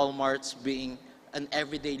at the Walmarts being an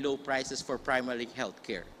everyday low prices for primary health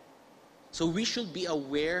care. So we should be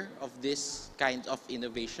aware of this kind of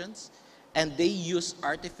innovations, and they use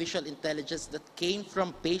artificial intelligence that came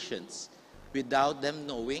from patients without them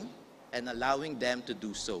knowing and allowing them to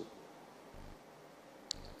do so.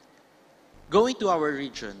 Going to our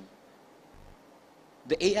region,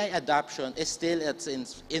 the AI adoption is still at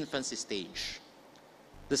its infancy stage.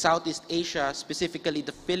 The Southeast Asia, specifically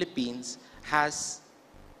the Philippines, has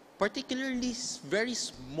particularly very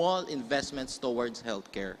small investments towards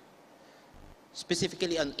healthcare,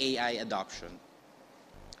 specifically on AI adoption.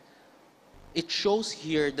 It shows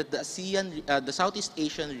here that the Southeast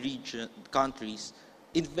Asian region countries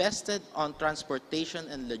invested on transportation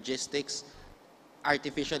and logistics,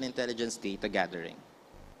 artificial intelligence data gathering.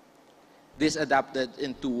 This adapted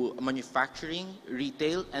into manufacturing,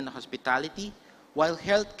 retail, and hospitality, while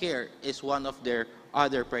healthcare is one of their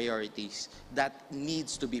other priorities that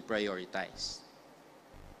needs to be prioritized.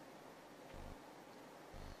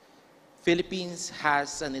 Philippines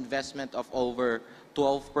has an investment of over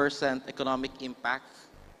 12% economic impact,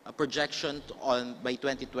 a projection by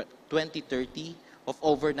 2030 of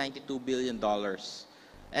over $92 billion.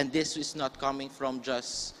 And this is not coming from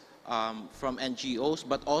just from NGOs,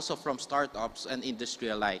 but also from startups and industry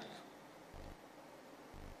alike.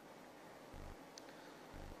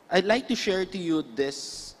 I'd like to share to you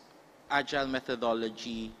this agile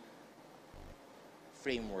methodology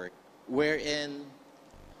framework, wherein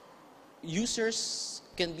users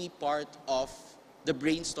can be part of the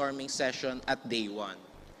brainstorming session at day one.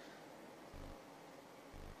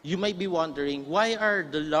 You might be wondering, why are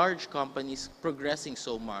the large companies progressing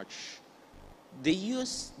so much? They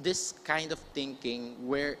use this kind of thinking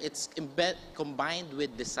where it's combined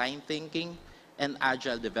with design thinking and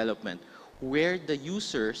agile development, where the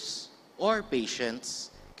users or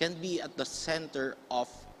patients can be at the center of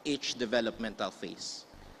each developmental phase.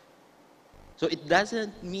 So it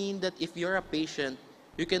doesn't mean that if you're a patient,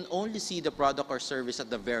 you can only see the product or service at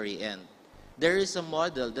the very end. There is a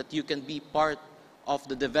model that you can be part of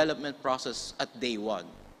the development process at day one.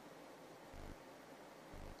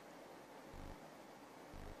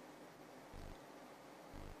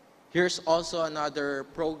 Here's also another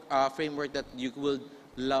framework that you will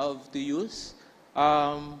love to use,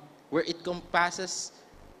 where it compasses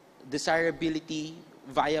desirability,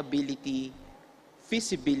 viability,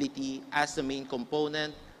 feasibility as the main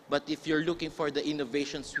component. But if you're looking for the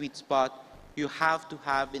innovation sweet spot, you have to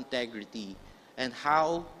have integrity and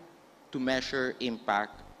how to measure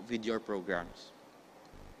impact with your programs.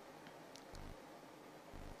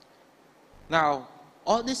 Now,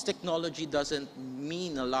 all this technology doesn't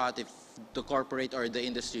mean a lot if the corporate or the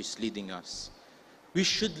industry is leading us. We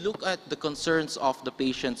should look at the concerns of the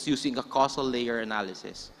patients using a causal layer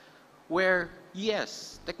analysis, where,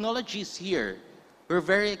 yes, technology is here. We're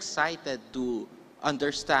very excited to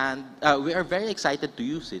understand, we are very excited to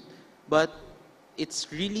use it. But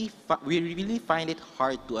we really find it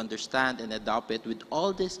hard to understand and adopt it with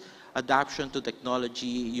all this adaptation to technology,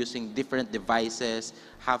 using different devices,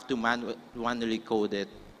 have to manually code it.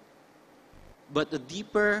 But the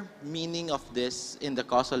deeper meaning of this in the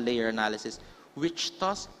causal layer analysis, which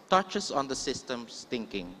touches on the system's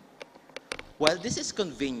thinking. While this is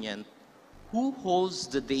convenient, who holds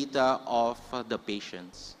the data of the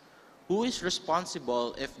patients? Who is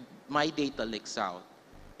responsible if my data leaks out?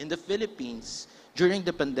 In the Philippines, during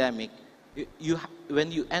the pandemic,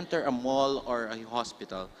 when you enter a mall or a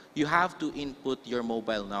hospital, you have to input your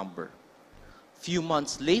mobile number. Few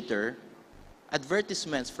months later,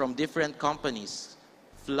 advertisements from different companies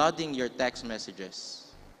flooding your text messages.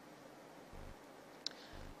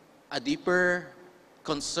 A deeper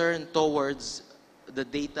concern towards the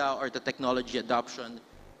data or the technology adoption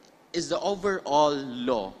is the overall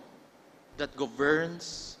law that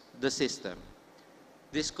governs the system.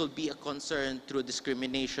 This could be a concern through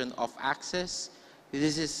discrimination of access.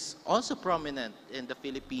 This is also prominent in the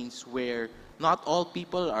Philippines, where not all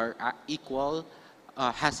people are equal,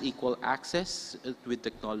 has equal access with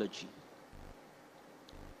technology.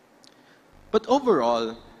 But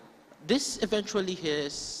overall, this eventually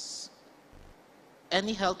is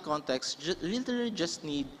any health context literally just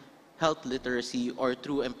need health literacy or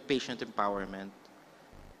through patient empowerment.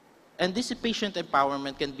 And this patient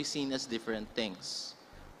empowerment can be seen as different things.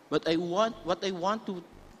 But what I want to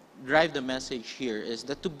drive the message here is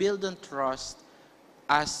that to build on trust,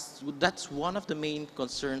 as that's one of the main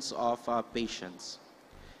concerns of patients.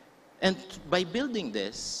 And by building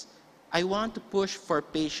this, I want to push for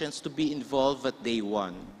patients to be involved at day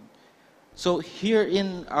one. So here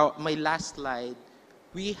in my last slide,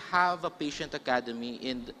 we have a patient academy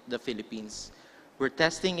in the Philippines. We're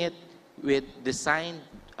testing it with design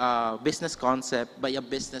business concept by a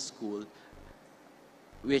business school,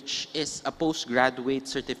 which is a postgraduate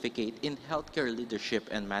certificate in healthcare leadership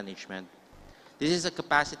and management. This is a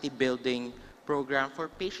capacity building program for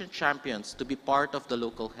patient champions to be part of the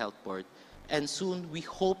local health board. And soon we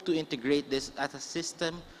hope to integrate this as a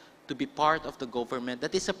system to be part of the government.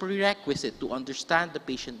 That is a prerequisite to understand the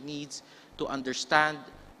patient needs, to understand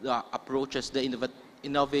the approaches, the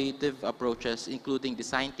innovative approaches, including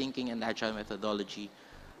design thinking and agile methodology,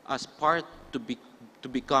 as part to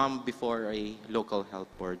become before a local health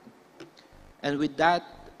board. And with that,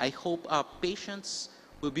 I hope patients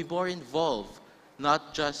will be more involved,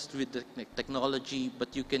 not just with the technology,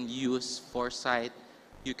 but you can use foresight,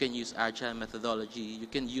 you can use agile methodology, you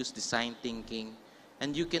can use design thinking,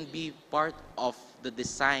 and you can be part of the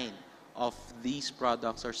design of these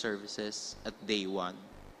products or services at day one.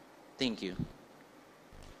 Thank you.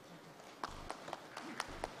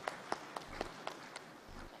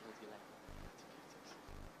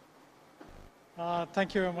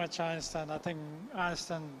 Thank you very much, Einstein. I think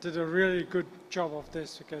Einstein did a really good job of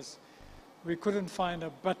this, because we couldn't find a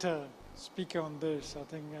better speaker on this, I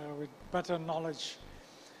think, with better knowledge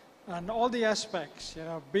and all the aspects,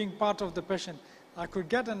 being part of the patient. I could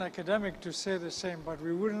get an academic to say the same, but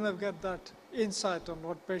we wouldn't have got that insight on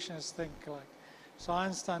what patients think like. So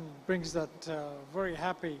Einstein brings that very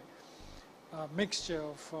happy mixture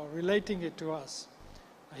of relating it to us.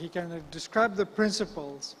 He can describe the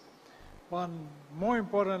principles, but more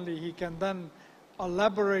importantly, he can then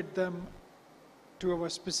elaborate them to our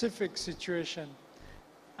specific situation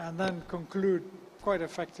and then conclude quite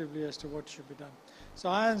effectively as to what should be done. So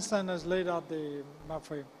Einstein has laid out the map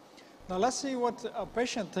for you. Now let's see what a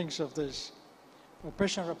patient thinks of this, or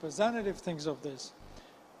patient representative thinks of this.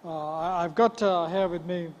 I've got here with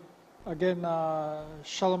me again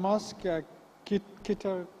Chalermsak,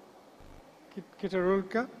 Kittitrakul.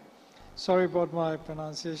 Sorry about my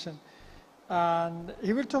pronunciation. And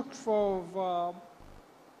he will talk for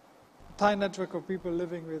Thai network of people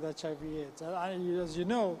living with HIV/AIDS. As you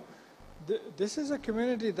know, this is a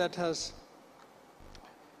community that has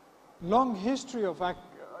long history of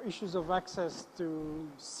issues of access to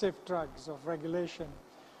safe drugs, of regulation.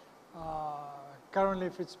 Currently,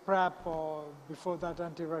 if it's PrEP or before that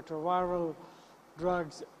antiretroviral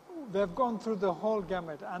drugs, they've gone through the whole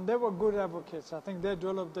gamut, and they were good advocates. I think they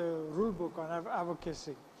developed the rule book on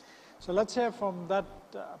advocacy. So let's hear from that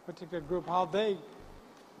particular group how they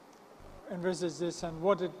envisage this and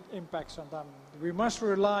what it impacts on them. We must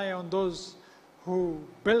rely on those who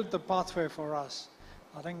built the pathway for us.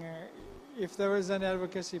 I think if there is an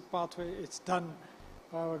advocacy pathway, it's done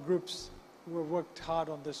by our groups who have worked hard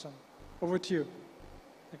on this one. Over to you.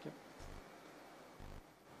 Thank you.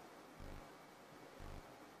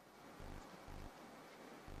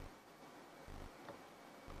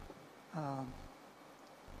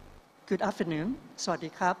 Good afternoon,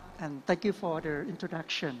 Sawadee Krap, and thank you for the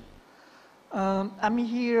introduction. I'm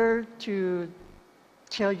here to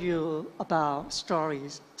tell you about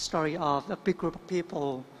story of a big group of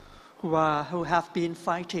people who have been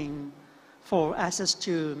fighting for access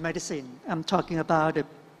to medicine. I'm talking about a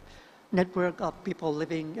network of people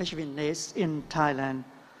living HIV/AIDS in Thailand.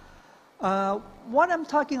 What I'm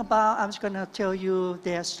talking about, I'm just going to tell you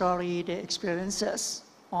their story, their experiences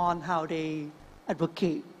on how they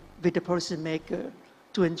advocate with the policymaker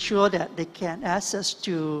to ensure that they can access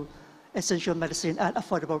to essential medicine at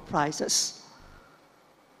affordable prices.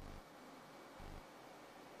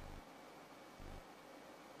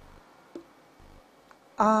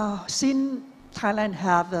 Since Thailand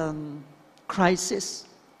have a crisis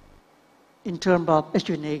in terms of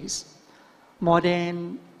HIV/AIDS, more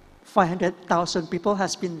than 500,000 people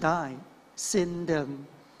has been died since the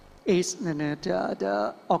AIDS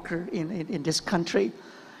occurred in this country.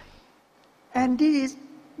 And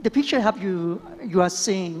the picture you are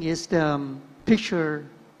seeing is the picture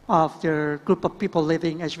of the group of people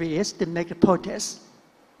living HIV/AIDS. They make a protest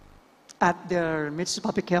at the Ministry of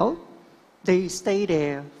Public Health. They stay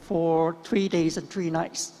there for 3 days and 3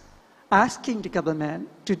 nights, asking the government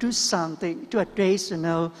to do something to address,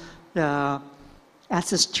 the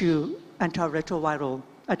access to antiretroviral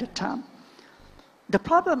at the time. The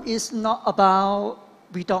problem is not about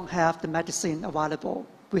we don't have the medicine available.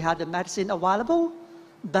 We have the medicine available,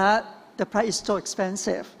 but the price is so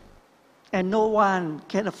expensive, and no one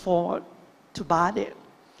can afford to buy it.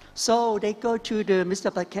 So they go to the Minister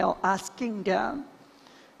of Public Health asking them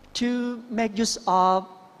to make use of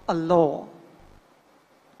a law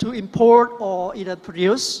to import or either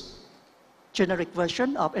produce generic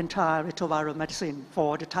version of antiretroviral medicine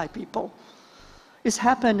for the Thai people. It's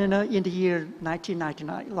happened in the year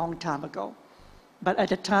 1999, a long time ago. But at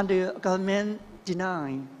the time, the government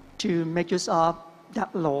denied to make use of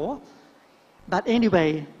that law. But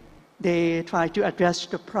anyway, they try to address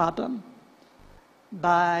the problem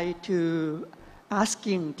by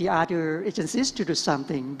asking the other agencies to do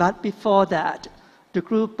something. But before that, the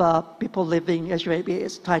group of people living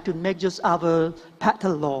HIV/AIDS tried to make use of a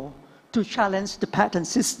patent law to challenge the patent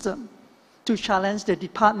system, to challenge the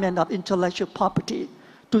Department of Intellectual Property,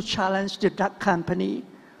 to challenge the drug company.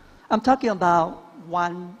 I'm talking about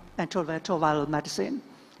one antiretroviral medicine.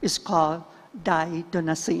 It's called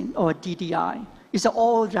didonasin or DDI. It's an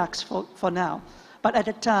old drug for now. But at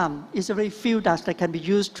the time, it's very few drugs that can be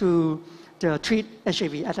used to treat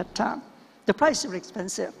HIV at that time. The price is very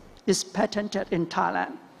expensive. It's patented in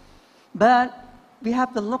Thailand. But we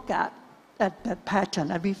have to look at that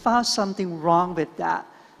patent, and we found something wrong with that.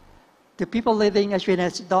 The people living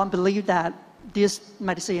HIV don't believe that this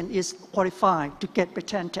medicine is qualified to get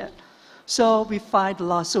patented. So we filed a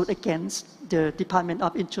lawsuit against the Department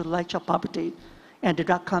of Intellectual Property and the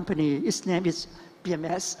drug company. Its name is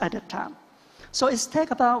BMS at that time. So it's take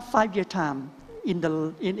about 5-year time in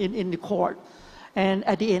the court. And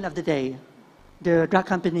at the end of the day, the drug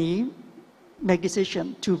company make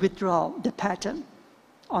decision to withdraw the patent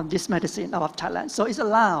on this medicine out of Thailand. So it's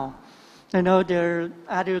allowed, the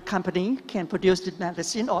other company can produce the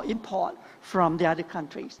medicine or import from the other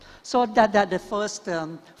countries. So that the first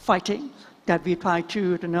fighting that we try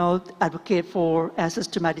to advocate for access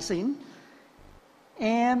to medicine.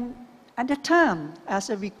 And at the time, as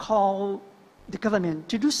we call the government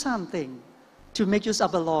to do something to make use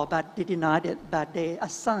of the law, but they denied it, but they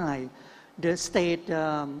assigned the state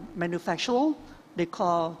manufacturer, they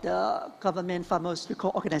call the Government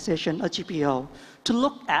Pharmaceutical Organization, or GPO, to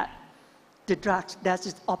look at the drugs that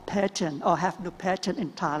is off patent or have no patent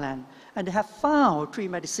in Thailand. And they have found 3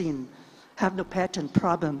 medicines have no patent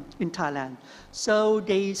problem in Thailand. So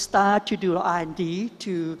they start to do R&D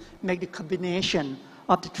to make the combination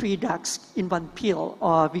of the 3 drugs in one pill,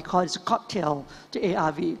 or we call it a cocktail, the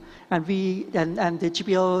ARV. And the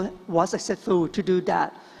GPO was successful to do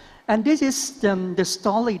that. And this is the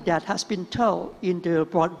story that has been told in the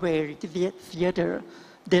Broadway theater.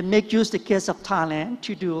 They make use the case of Thailand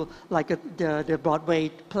to do like the Broadway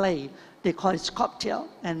play. They call it cocktail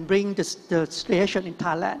and bring the situation in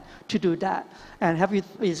Thailand to do that. And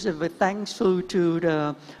is thankful to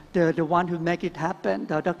the one who make it happen,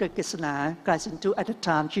 Dr. Kisana Kaisentu at the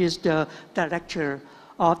time. She is the director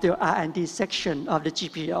of the R&D section of the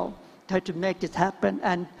GPO. Tried to make it happen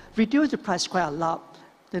and reduce the price quite a lot.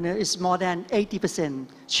 It's more than 80%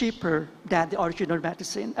 cheaper than the original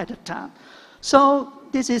medicine at the time. So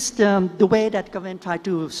this is the way that government tried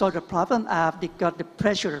to solve the problem. They got the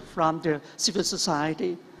pressure from the civil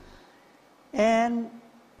society. And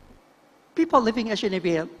people living in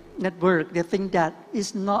HIV, network, they think that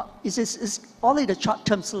it's only the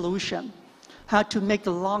short-term solution, how to make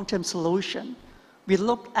the long-term solution. We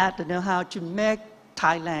look at how to make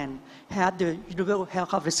Thailand have the universal health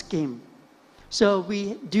coverage scheme. So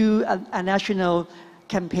we do a national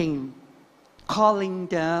campaign calling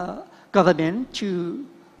the government to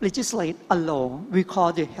legislate a law we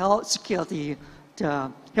call the health security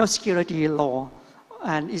law,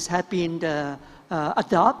 and it has been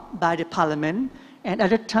adopted by the parliament. And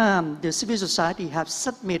at the time, the civil society have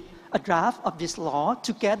submitted a draft of this law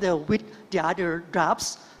together with the other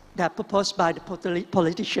drafts that proposed by the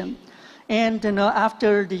politician. And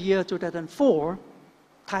after the year 2004,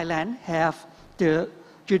 Thailand have the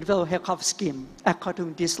universal health coverage scheme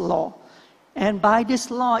according to this law. And by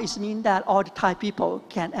this law, it means that all the Thai people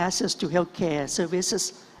can access to healthcare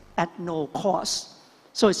services at no cost.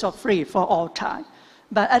 So it's all free for all Thai.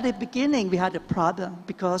 But at the beginning, we had a problem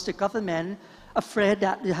because the government afraid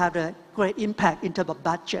that it had a great impact in terms of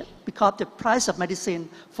budget because the price of medicine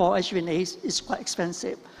for HIV/AIDS is quite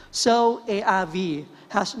expensive. So ARV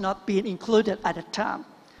has not been included at the time.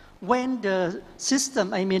 When the system,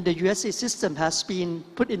 the USC system has been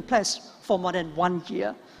put in place for more than 1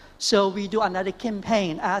 year. So we do another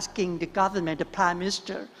campaign asking the government, the Prime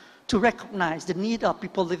Minister, to recognize the need of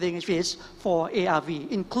people living with AIDS for ARV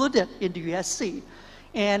included in the USC.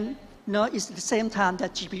 And it's the same time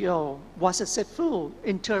that GPO was successful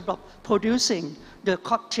in terms of producing the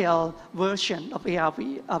cocktail version of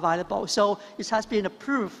ARV available. So it has been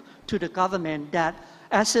approved to the government that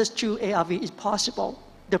access to ARV is possible.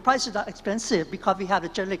 The price is not expensive because we have the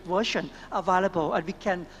generic version available and we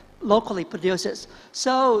can locally produce it.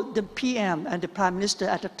 So the PM and the Prime Minister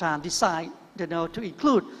at the time decided to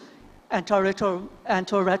include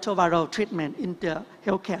antiretroviral treatment in the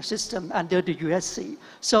healthcare system under the USC.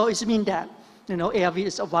 So it means that ARV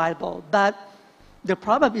is available. But the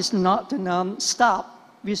problem is not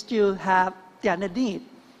stop. We still have the need.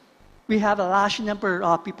 We have a large number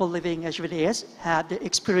of people living HIV/AIDS have the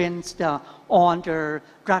experience on the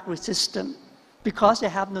drug resistance because they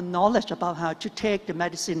have no knowledge about how to take the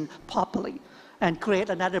medicine properly and create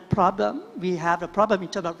another problem. We have a problem in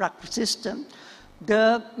terms of drug resistance.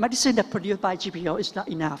 The medicine that produced by GPO is not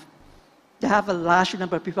enough. They have a large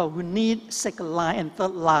number of people who need second line and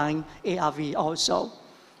third line ARV also.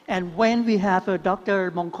 And when we have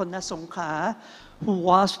Dr. Mongkol Nasongkha, who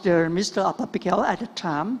was the Minister of Public Health at the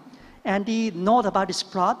time, and he knows about this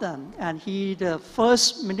problem, and he the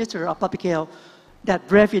first Minister of Public Health that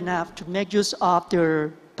brave enough to make use of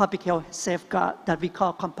the public health safeguard that we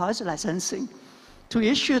call compulsory licensing. To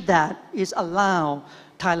issue that is allow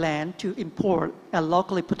Thailand to import and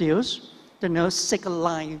locally produce the second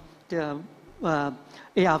line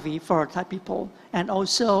ARV for Thai people. And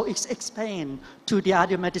also it's expand to the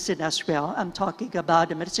other medicine as well. I'm talking about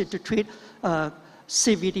the medicine to treat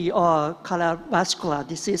CVD or cardiovascular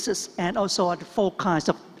diseases and also the 4 kinds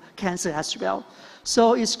of cancer as well.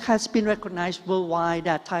 So it has been recognized worldwide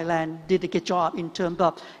that Thailand did a good job in terms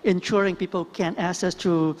of ensuring people can access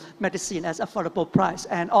to medicine at affordable price.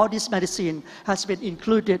 And all this medicine has been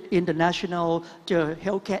included in the national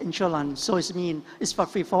healthcare insurance. So it means it's for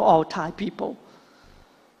free for all Thai people.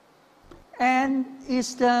 And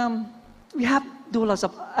we have do lots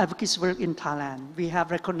of advocacy work in Thailand. We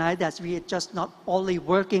have recognized that we are just not only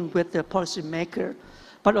working with the policymaker,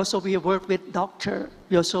 but also we work with doctor.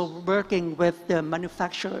 We also working with the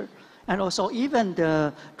manufacturer, and also even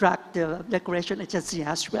the drug regulation agency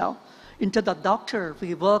as well. In terms of doctor,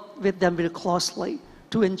 we work with them very closely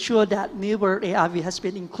to ensure that newer ARV has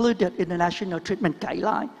been included in the national treatment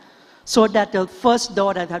guideline, so that the first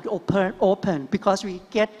door that have to open because we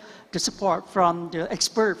get the support from the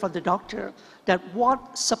expert, from the doctor, that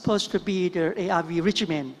what's supposed to be the ARV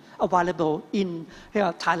regimen available in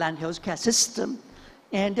Thailand healthcare system.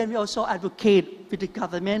 And then we also advocate with the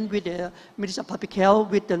government, with the Ministry of Public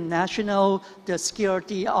Health, with the National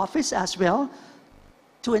Security Office as well,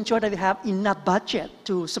 to ensure that we have enough budget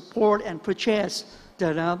to support and purchase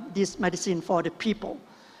this medicine for the people.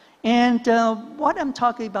 And what I'm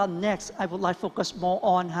talking about next, I would like to focus more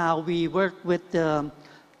on how we work with the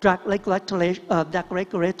drug regulatory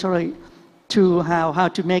to how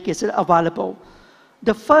to make it available.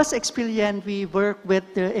 The first experience we work with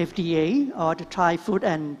the FDA, or the Thai Food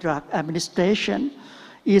and Drug Administration,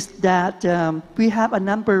 is that we have a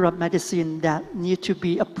number of medicine that need to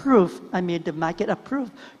be approved, the market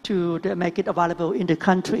approved to make it available in the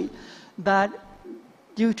country. But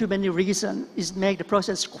due to many reasons, it makes the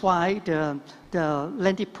process quite the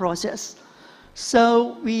lengthy process.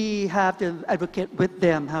 So we have to advocate with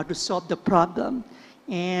them how to solve the problem.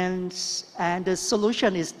 And the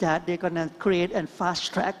solution is that they're going to create a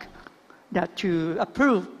fast track that to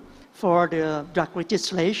approve for the drug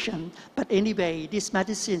registration. But anyway, this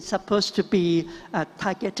medicine is supposed to be a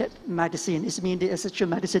targeted medicine. It means the essential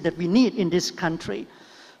medicine that we need in this country.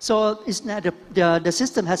 So it's not the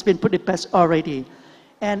system has been put in place already.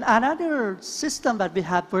 And another system that we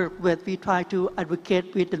have worked with, we try to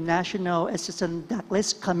advocate with the National Assistance Drug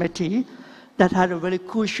List Committee that had a very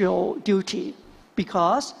crucial duty,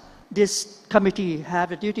 because this committee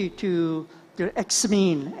had a duty to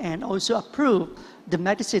examine and also approve the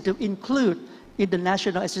medicine to include in the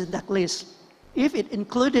National Assistance Drug List. If it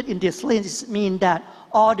included in this list, it means that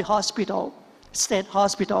all the hospital, state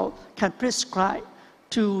hospital, can prescribe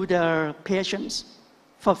to their patients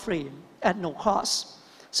for free at no cost.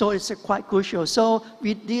 So it's quite crucial. So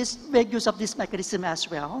we make use of this mechanism as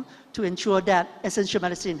well to ensure that essential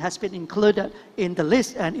medicine has been included in the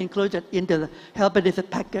list and included in the health benefit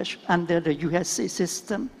package under the USC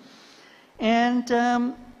system. And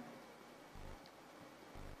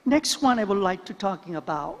next one I would like to talking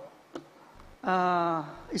about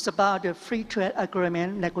is about the free trade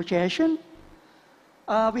agreement negotiation.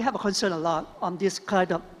 We have a concern a lot on this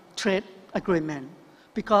kind of trade agreement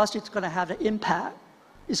because it's going to have an impact.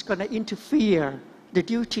 It's going to interfere the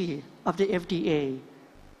duty of the FDA.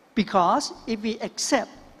 Because if we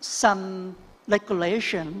accept some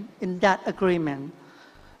regulation in that agreement,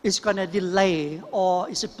 it's going to delay or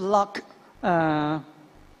it's block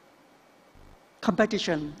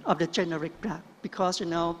competition of the generic drug, because the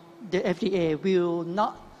FDA will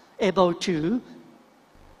not able to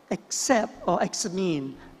accept or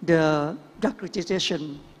examine the drug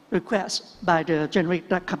registration request by the generic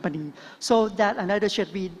drug company. So that another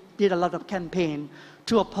shit, we did a lot of campaign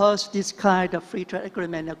to oppose this kind of free trade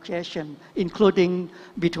agreement negotiation, including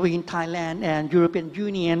between Thailand and European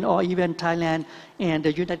Union, or even Thailand and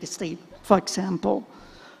the United States, for example.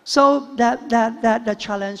 So that the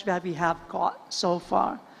challenge that we have got so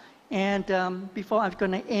far. And before I'm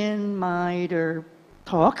going to end my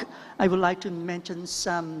talk, I would like to mention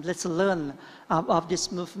some lessons learned of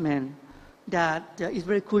this movement that is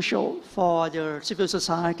very crucial for the civil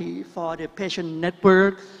society, for the patient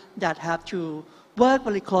network that have to work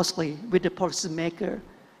very closely with the policymaker.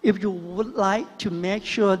 If you would like to make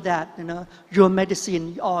sure that your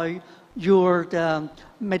medicine or your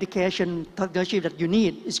medication technology that you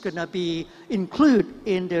need is going to be included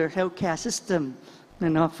in the healthcare system,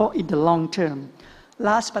 for in the long term.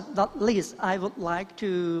 Last but not least, I would like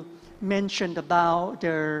to mention about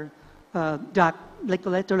the drug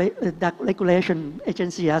regulation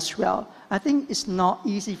agency as well. I think it's not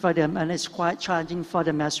easy for them, and it's quite challenging for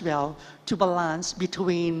them as well to balance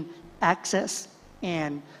between access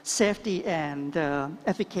and safety and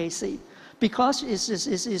efficacy, because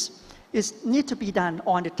it needs to be done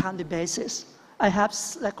on a timely basis. I have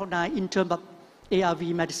recognized in terms of ARV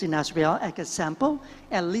medicine as well as a sample,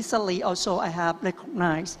 and recently also I have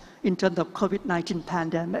recognized in terms of COVID-19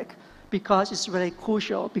 pandemic, because it's very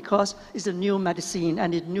crucial, because it's a new medicine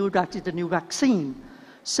and it's new drug, it's a new vaccine.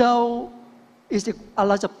 So it's a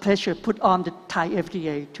lot of pressure put on the Thai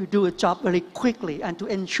FDA to do a job very quickly and to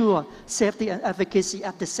ensure safety and efficacy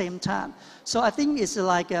at the same time. So I think it's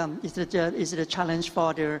like it's a challenge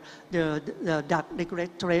for the drug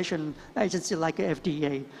regulation agency like the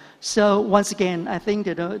FDA. So once again, I think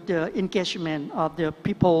that the engagement of the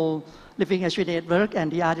people living HIV network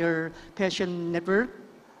and the other patient network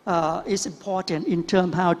is important in terms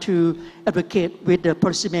of how to advocate with the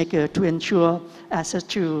policymaker to ensure access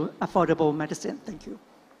to affordable medicine. Thank you.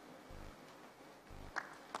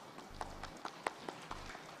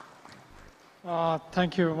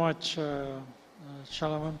 Thank you very much,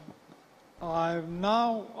 Chalermsak. I'm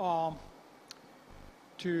now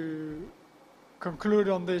to conclude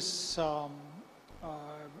on this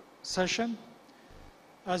session.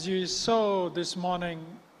 As you saw this morning,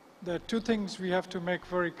 there are two things we have to make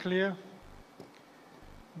very clear.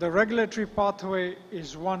 The regulatory pathway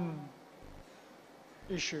is one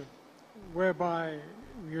issue, whereby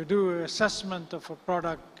you do an assessment of a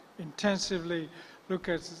product intensively, look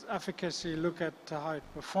at its efficacy, look at how it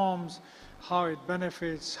performs, how it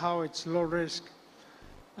benefits, how it's low risk,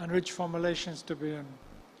 and which formulations to be in.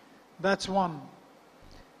 That's one.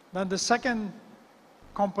 Then the second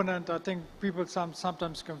component, I think people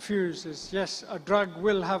sometimes confuse, is yes, a drug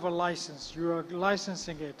will have a license. You are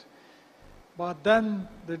licensing it. But then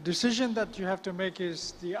the decision that you have to make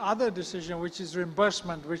is the other decision, which is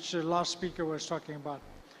reimbursement, which the last speaker was talking about.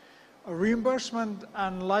 A reimbursement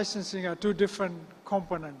and licensing are two different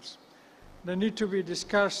components. They need to be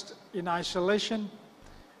discussed in isolation,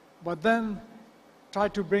 but then try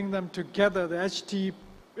to bring them together, the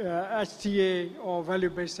HTA or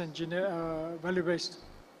value-based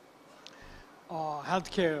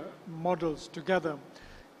healthcare models together.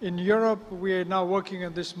 In Europe, we are now working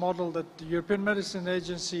on this model that the European Medicines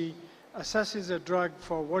Agency assesses a drug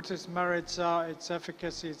for what its merits are, its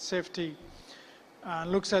efficacy, its safety,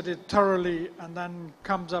 and looks at it thoroughly and then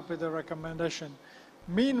comes up with a recommendation.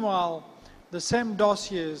 Meanwhile, the same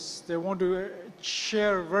dossiers they want to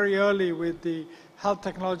share very early with the health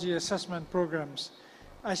technology assessment programs,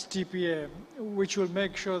 HTPA, which will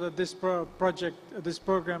make sure that this project, this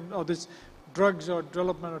program, or this drugs or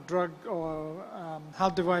development of drug or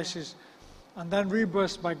health devices, and then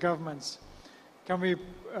reimbursed by governments. Can we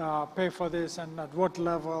pay for this, and at what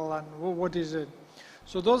level, and what is it?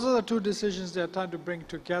 So those are the two decisions they're trying to bring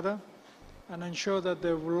together and ensure that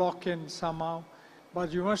they will lock in somehow.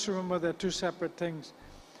 But you must remember they're two separate things.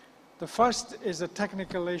 The first is a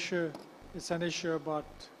technical issue. It's an issue about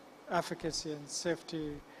efficacy and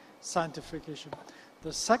safety, scientific issue.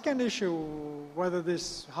 The second issue, whether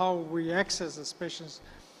this, how we access as patients,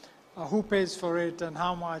 who pays for it and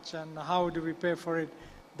how much and how do we pay for it,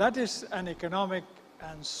 that is an economic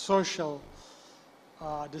and social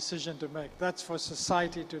decision to make. That's for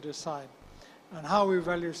society to decide. And how we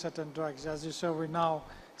value certain drugs. As you saw, we now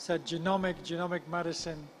said genomic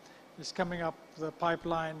medicine is coming up the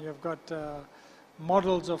pipeline. You've got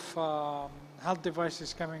models of health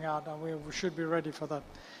devices coming out, and we should be ready for that.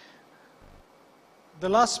 The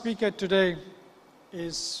last speaker today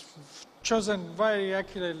is chosen very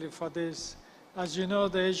accurately for this. As you know,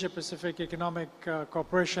 the Asia Pacific Economic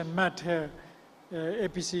Cooperation met here.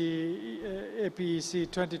 APEC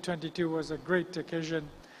 2022 was a great occasion.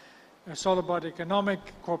 It's all about economic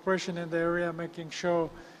cooperation in the area, making sure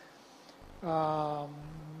health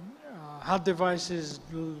devices,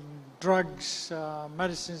 drugs,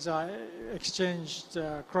 medicines are exchanged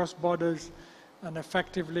across borders and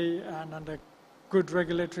effectively and under good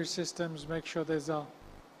regulatory systems, make sure there's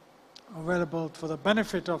available for the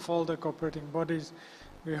benefit of all the cooperating bodies.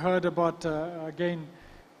 We heard about, again,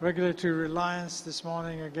 regulatory reliance this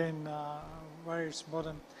morning, again, very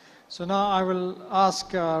important. So now I will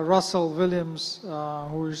ask Russell Williams,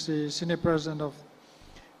 who is the Senior President of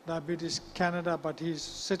Diabetes Canada, but he's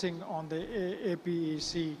sitting on the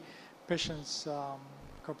APEC Patients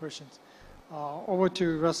Corporations. Over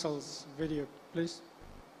to Russell's video, please.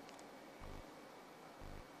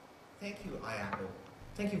 Thank you, IAPO.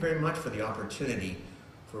 Thank you very much for the opportunity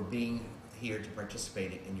for being here to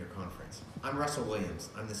participate in your conference. I'm Russell Williams.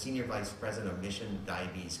 I'm the Senior Vice President of Mission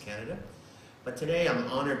Diabetes Canada. But today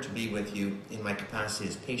I'm honored to be with you in my capacity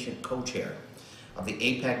as patient co-chair of the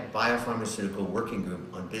APAC Biopharmaceutical Working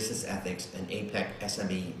Group on Business Ethics and APAC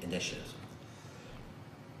SME initiatives.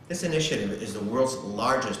 This initiative is the world's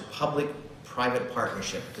largest public-private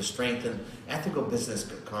partnership to strengthen ethical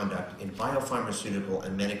business conduct in biopharmaceutical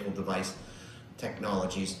and medical device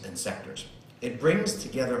technologies and sectors. It brings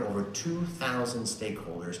together over 2,000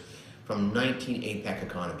 stakeholders from 19 APAC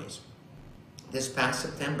economies. This past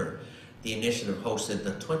September, the initiative hosted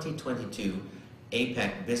the 2022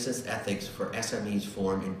 APAC Business Ethics for SMEs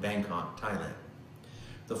Forum in Bangkok, Thailand.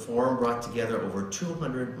 The forum brought together over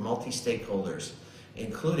 200 multi-stakeholders,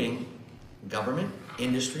 including government,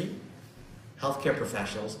 industry, healthcare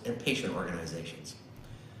professionals, and patient organizations.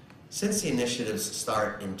 Since the initiative's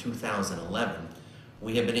start in 2011,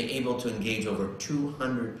 we have been able to engage over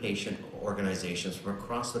 200 patient organizations from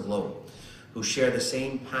across the globe who share the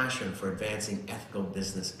same passion for advancing ethical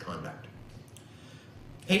business conduct.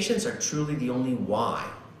 Patients are truly the only why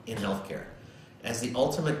in healthcare. As the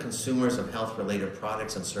ultimate consumers of health-related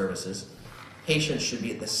products and services, patients should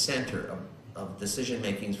be at the center of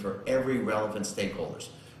decision-making for every relevant stakeholders,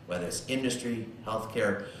 whether it's industry,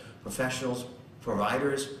 healthcare professionals,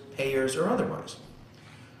 providers, payers, or otherwise.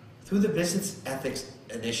 Through the Business Ethics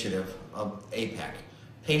Initiative of APAC,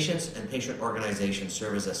 patients and patient organizations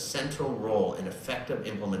serve as a central role in effective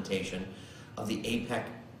implementation of the APAC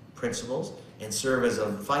principles and serve as a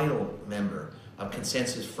vital member of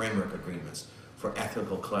consensus framework agreements for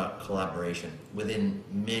ethical collaboration within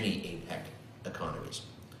many APAC economies.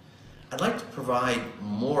 I'd like to provide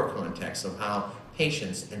more context of how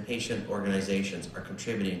patients and patient organizations are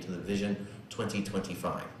contributing to the Vision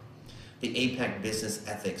 2025, the APAC Business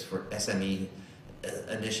Ethics for SME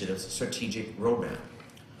Initiative's strategic roadmap.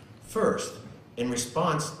 First, in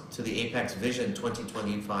response to the APAC's Vision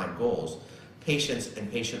 2025 goals, patients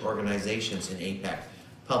and patient organizations in APAC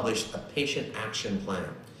published a patient action plan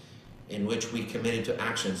in which we committed to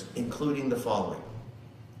actions including the following: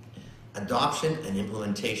 adoption and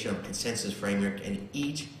implementation of consensus framework in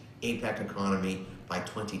each APAC economy by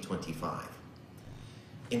 2025,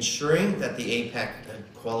 ensuring that the APAC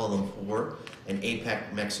Kuala Lumpur and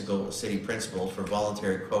APAC Mexico City principles for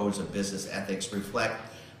voluntary codes of business ethics reflect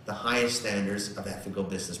the highest standards of ethical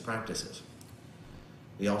business practices.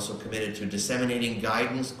 We also committed to disseminating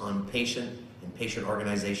guidance on patient and patient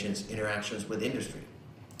organizations' interactions with industry.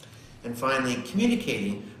 And finally,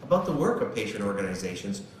 communicating about the work of patient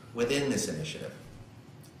organizations within this initiative.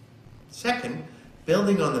 Second,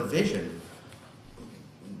 building on the vision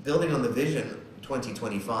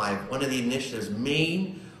 2025, one of the initiative's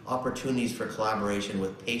main opportunities for collaboration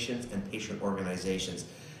with patients and patient organizations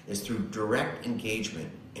is through direct engagement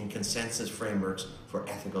in consensus frameworks for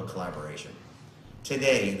ethical collaboration.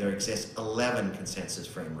 Today, there exist 11 consensus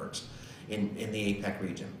frameworks in the APAC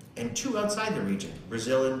region, and 2 outside the region,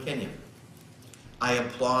 Brazil and Kenya. I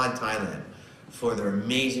applaud Thailand for their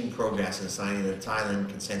amazing progress in signing the Thailand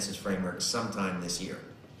Consensus Framework sometime this year.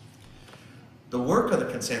 The work of the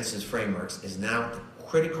consensus frameworks is now at a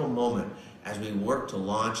critical moment as we work to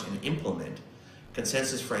launch and implement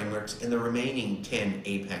consensus frameworks in the remaining 10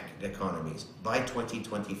 APAC economies by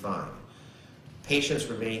 2025. Patients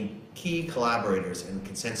remain key collaborators in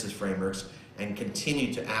consensus frameworks and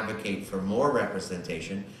continue to advocate for more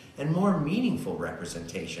representation and more meaningful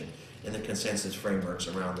representation in the consensus frameworks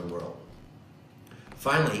around the world.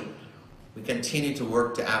 Finally, we continue to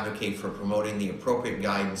work to advocate for promoting the appropriate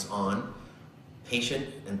guidance on patient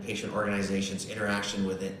and patient organizations' interaction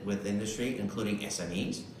with industry, including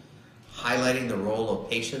SMEs, highlighting the role of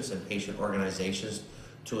patients and patient organizations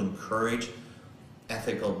to encourage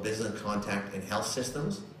ethical business contact in health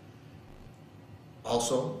systems.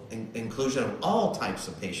 Also, inclusion of all types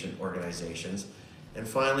of patient organizations. And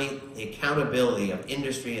finally, the accountability of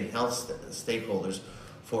industry and health stakeholders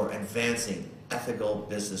for advancing ethical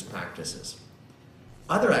business practices.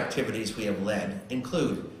 Other activities we have led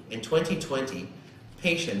include, in 2020,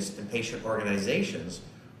 patients and patient organizations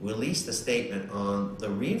released a statement on the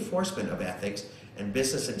reinforcement of ethics and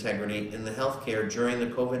business integrity in the healthcare during the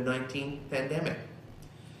COVID-19 pandemic.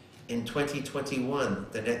 In 2021,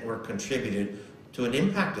 the network contributed to an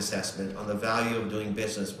impact assessment on the value of doing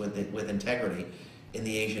business with integrity in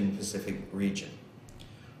the Asian Pacific region.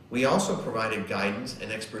 We also provided guidance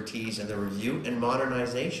and expertise in the review and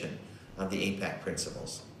modernization of the APAC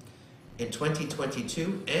principles. In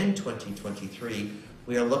 2022 and 2023,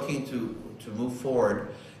 we are looking to move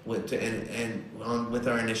forward with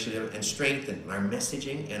our initiative and strengthen our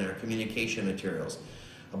messaging and our communication materials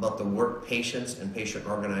about the work patients and patient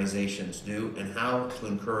organizations do and how to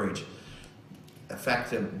encourage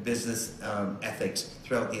effective business ethics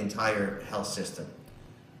throughout the entire health system.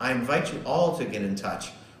 I invite you all to get in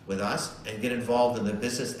touch with us and get involved in the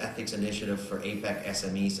Business Ethics Initiative for APAC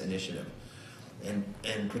SMEs initiative,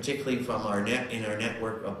 and particularly from our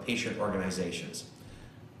network of patient organizations.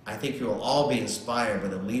 I think you will all be inspired by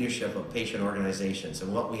the leadership of patient organizations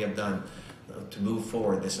and what we have done to move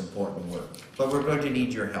forward this important work. But we're going to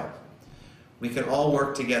need your help. We can all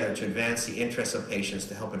work together to advance the interests of patients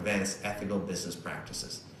to help advance ethical business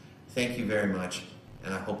practices. Thank you very much,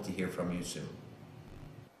 and I hope to hear from you soon.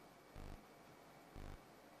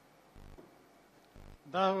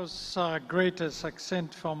 That was a great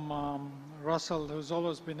accent from Russell, who's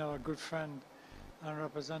always been our good friend and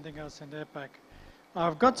representing us in APAC.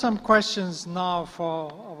 I've got some questions now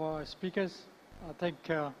for our speakers. I think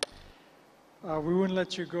we wouldn't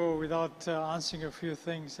let you go without answering a few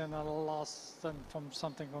things, and I'll ask them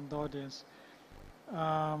something from the audience.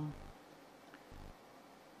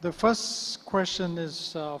 The first question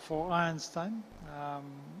is for Einstein.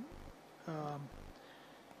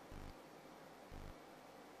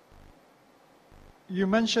 You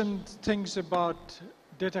mentioned things about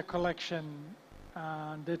data collection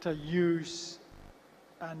and data use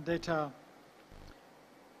and data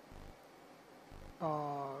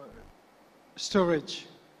storage.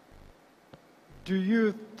 Do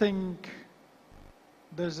you think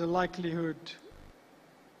there's a likelihood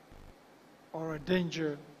or a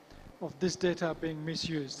danger of this data being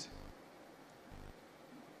misused?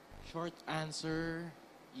 Short answer,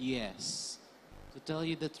 yes. To tell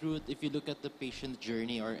you the truth, if you look at the patient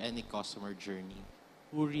journey or any customer journey,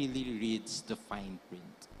 who really reads the fine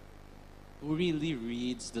print? Who really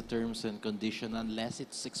reads the terms and conditions unless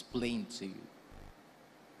it's explained to you?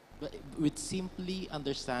 But with simply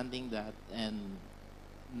understanding that and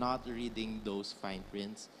not reading those fine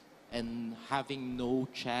prints and having no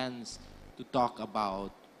chance to talk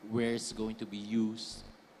about where it's going to be used,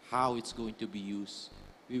 how it's going to be used,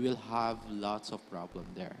 we will have lots of problem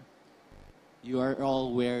there. You are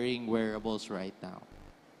all wearing wearables right now.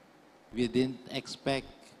 We didn't expect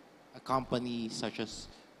a company such as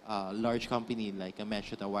a large company like I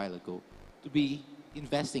mentioned a while ago to be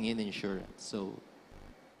investing in insurance. So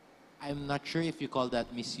I'm not sure if you call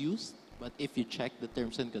that misuse, but if you check the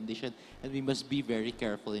terms and conditions, and we must be very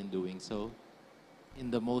careful in doing so, in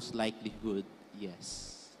the most likelihood,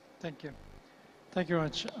 yes. Thank you. Thank you very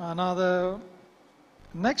much. Another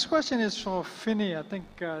next question is for Finny. I think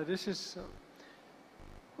this is,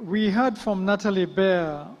 we heard from Nathalie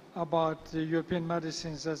Bere about the European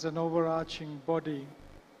medicines as an overarching body.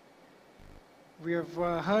 We have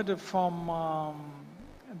heard from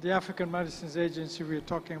the African Medicines Agency we're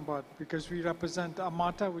talking about, because we represent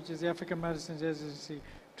AMATA, which is the African Medicines Agency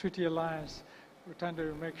Treaty Alliance. We're trying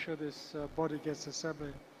to make sure this body gets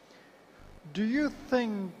established. Do you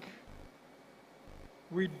think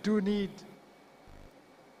we do need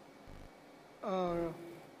a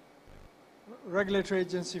regulatory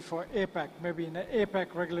agency for APAC, maybe an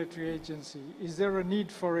APAC regulatory agency? Is there a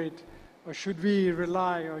need for it, or should we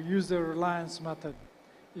rely or use the reliance method?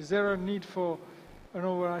 Is there a need for an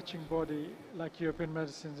overarching body like European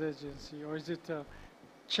Medicines Agency, or is it a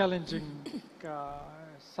challenging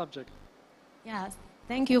subject? Yes,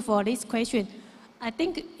 thank you for this question. I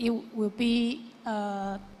think it will be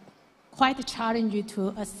quite challenging to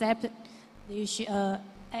accept the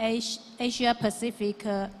Asia Pacific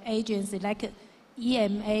agency like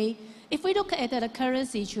EMA. If we look at the current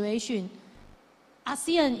situation,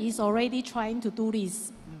 ASEAN is already trying to do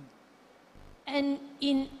this. And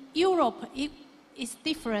in Europe, it is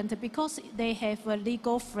different because they have a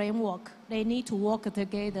legal framework. They need to work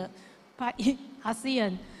together. But in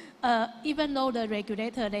ASEAN, even though the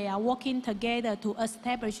regulator, they are working together to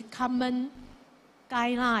establish common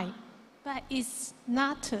guideline, but it's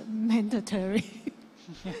not mandatory.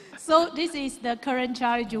 So this is the current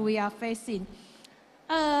challenge we are facing.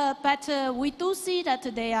 But we do see that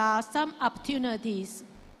there are some opportunities.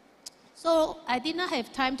 So I did not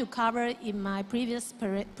have time to cover in my previous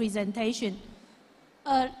presentation.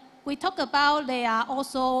 We talk about there are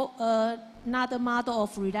also another model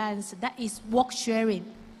of reliance, that is work sharing.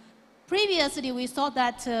 Previously, we thought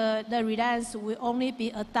that the reliance will only be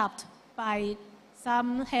adopted by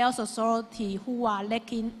some health authority who are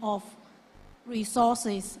lacking of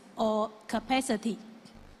resources or capacity.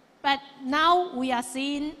 But now we are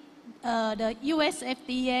seeing the US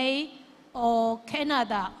FDA or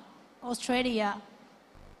Canada, Australia,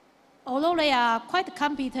 although they are quite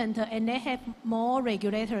competent and they have more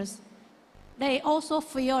regulators, they also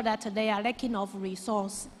feel that they are lacking of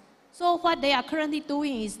resource. So what they are currently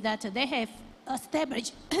doing is that they have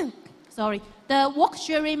established the work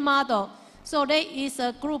sharing model. So there is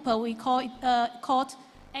a group we call it, called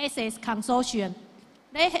Access Consortium.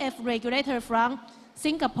 They have regulators from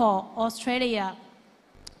Singapore, Australia,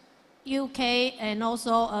 UK, and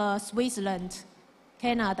also Switzerland,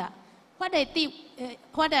 Canada. What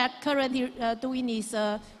they are currently doing is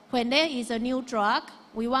when there is a new drug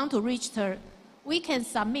we want to register, we can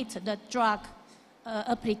submit the drug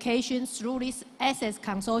application through this Access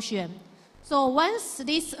Consortium. So once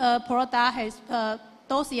this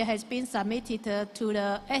dossier has been submitted to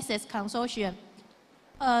the Access Consortium,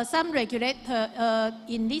 some regulator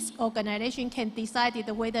in this organization can decide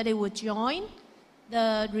whether they would join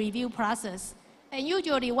the review process. And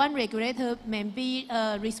usually one regulator may be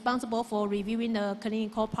responsible for reviewing the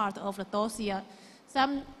clinical part of the dossier.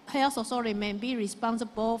 Some health authority may be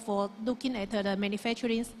responsible for looking at the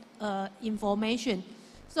manufacturing information.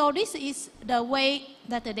 So this is the way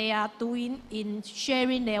that they are doing in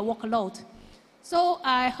sharing their workload. So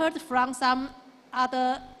I heard from some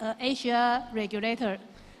other Asia regulator,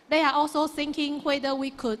 they are also thinking whether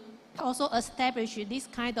we could also establish this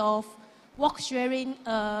kind of work sharing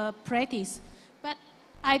practice. But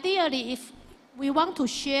ideally, if we want to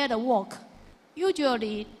share the work,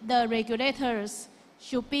 usually the regulators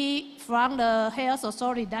should be from the health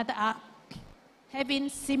authority that are having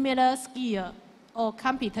similar skill or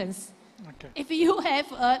competence. Okay. If you have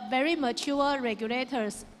very mature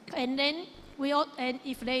regulators, and then and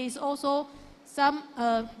if there is also some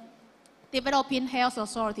developing health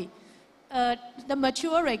authority, the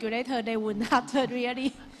mature regulator, they would not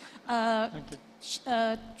really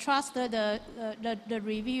trust the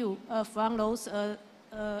review from those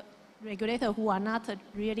regulators who are not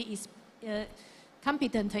really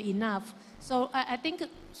competent enough. So I think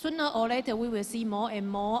sooner or later we will see more and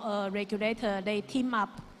more regulators, they team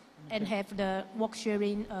up and have the work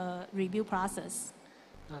sharing review process.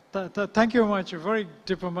 Thank you very much. A very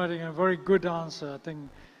diplomatic and very good answer. I think,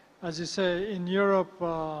 as you say, in Europe,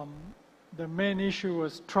 the main issue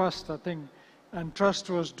was trust, I think, and trust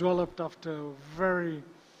was developed after a very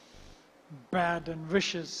bad and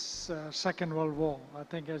vicious Second World War, I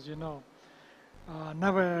think, as you know.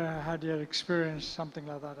 never had yet experienced something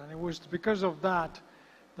like that. And it was because of that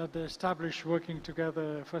that they established working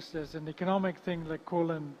together first as an economic thing like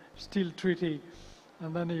coal and steel treaty,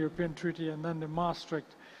 and then the European treaty, and then the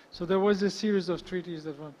Maastricht. So there was a series of treaties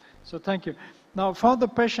that went. So thank you. Now for the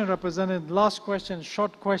patient representative, last question,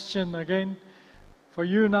 short question again for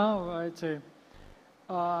you now. I'd say,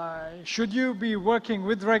 should you be working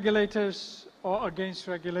with regulators or against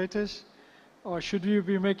regulators? Or should you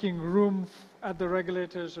be making room at the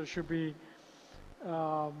regulators, or should be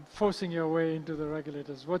forcing your way into the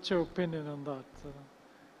regulators? What's your opinion on that?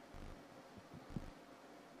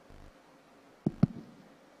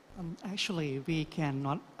 Actually, we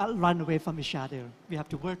cannot run away from each other. We have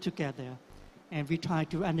to work together, and we try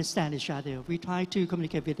to understand each other. We try to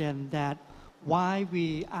communicate with them that why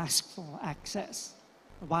we ask for access,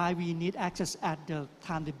 why we need access at the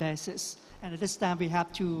timely basis. And at this time, we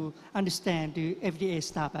have to understand the FDA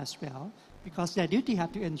staff as well, because their duty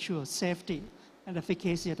have to ensure safety and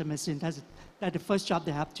efficacy of the medicine. That's the first job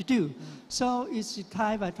they have to do. So it's the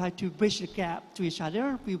time I try to bridge the gap to each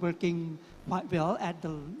other. We're working quite well at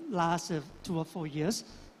the last 2 or 4 years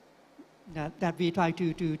that we try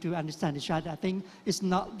to understand each other. I think it's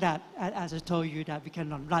not that, as I told you, that we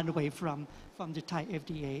cannot run away from the Thai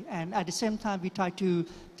FDA. And at the same time, we try to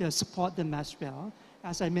support them as well.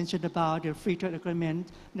 As I mentioned about the free trade agreement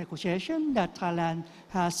negotiation that Thailand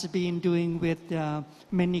has been doing with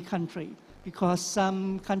many countries, because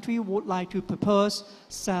some country would like to propose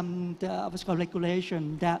some what's called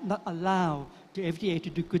regulation that not allow the FDA to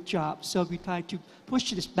do a good job. So we try to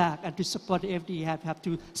push this back and to support the FDA have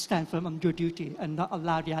to stand firm on your duty and not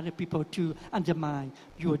allow the other people to undermine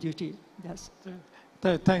your duty. Yes.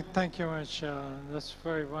 Thank you much. That's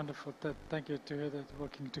very wonderful. Thank you to hear that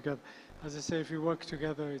working together. As I say, if you work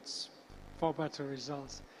together, it's for better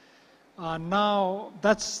results. Now,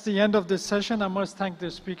 that's the end of this session. I must thank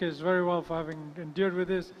the speakers very well for having endured with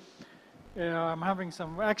this. I'm having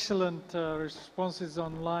some excellent responses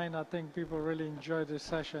online. I think people really enjoyed this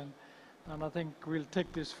session. And I think we'll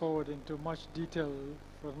take this forward into much detail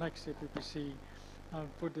for next APPC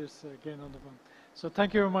and put this again on the phone. So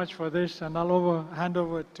thank you very much for this. And I'll hand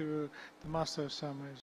over to the Master of Ceremonies.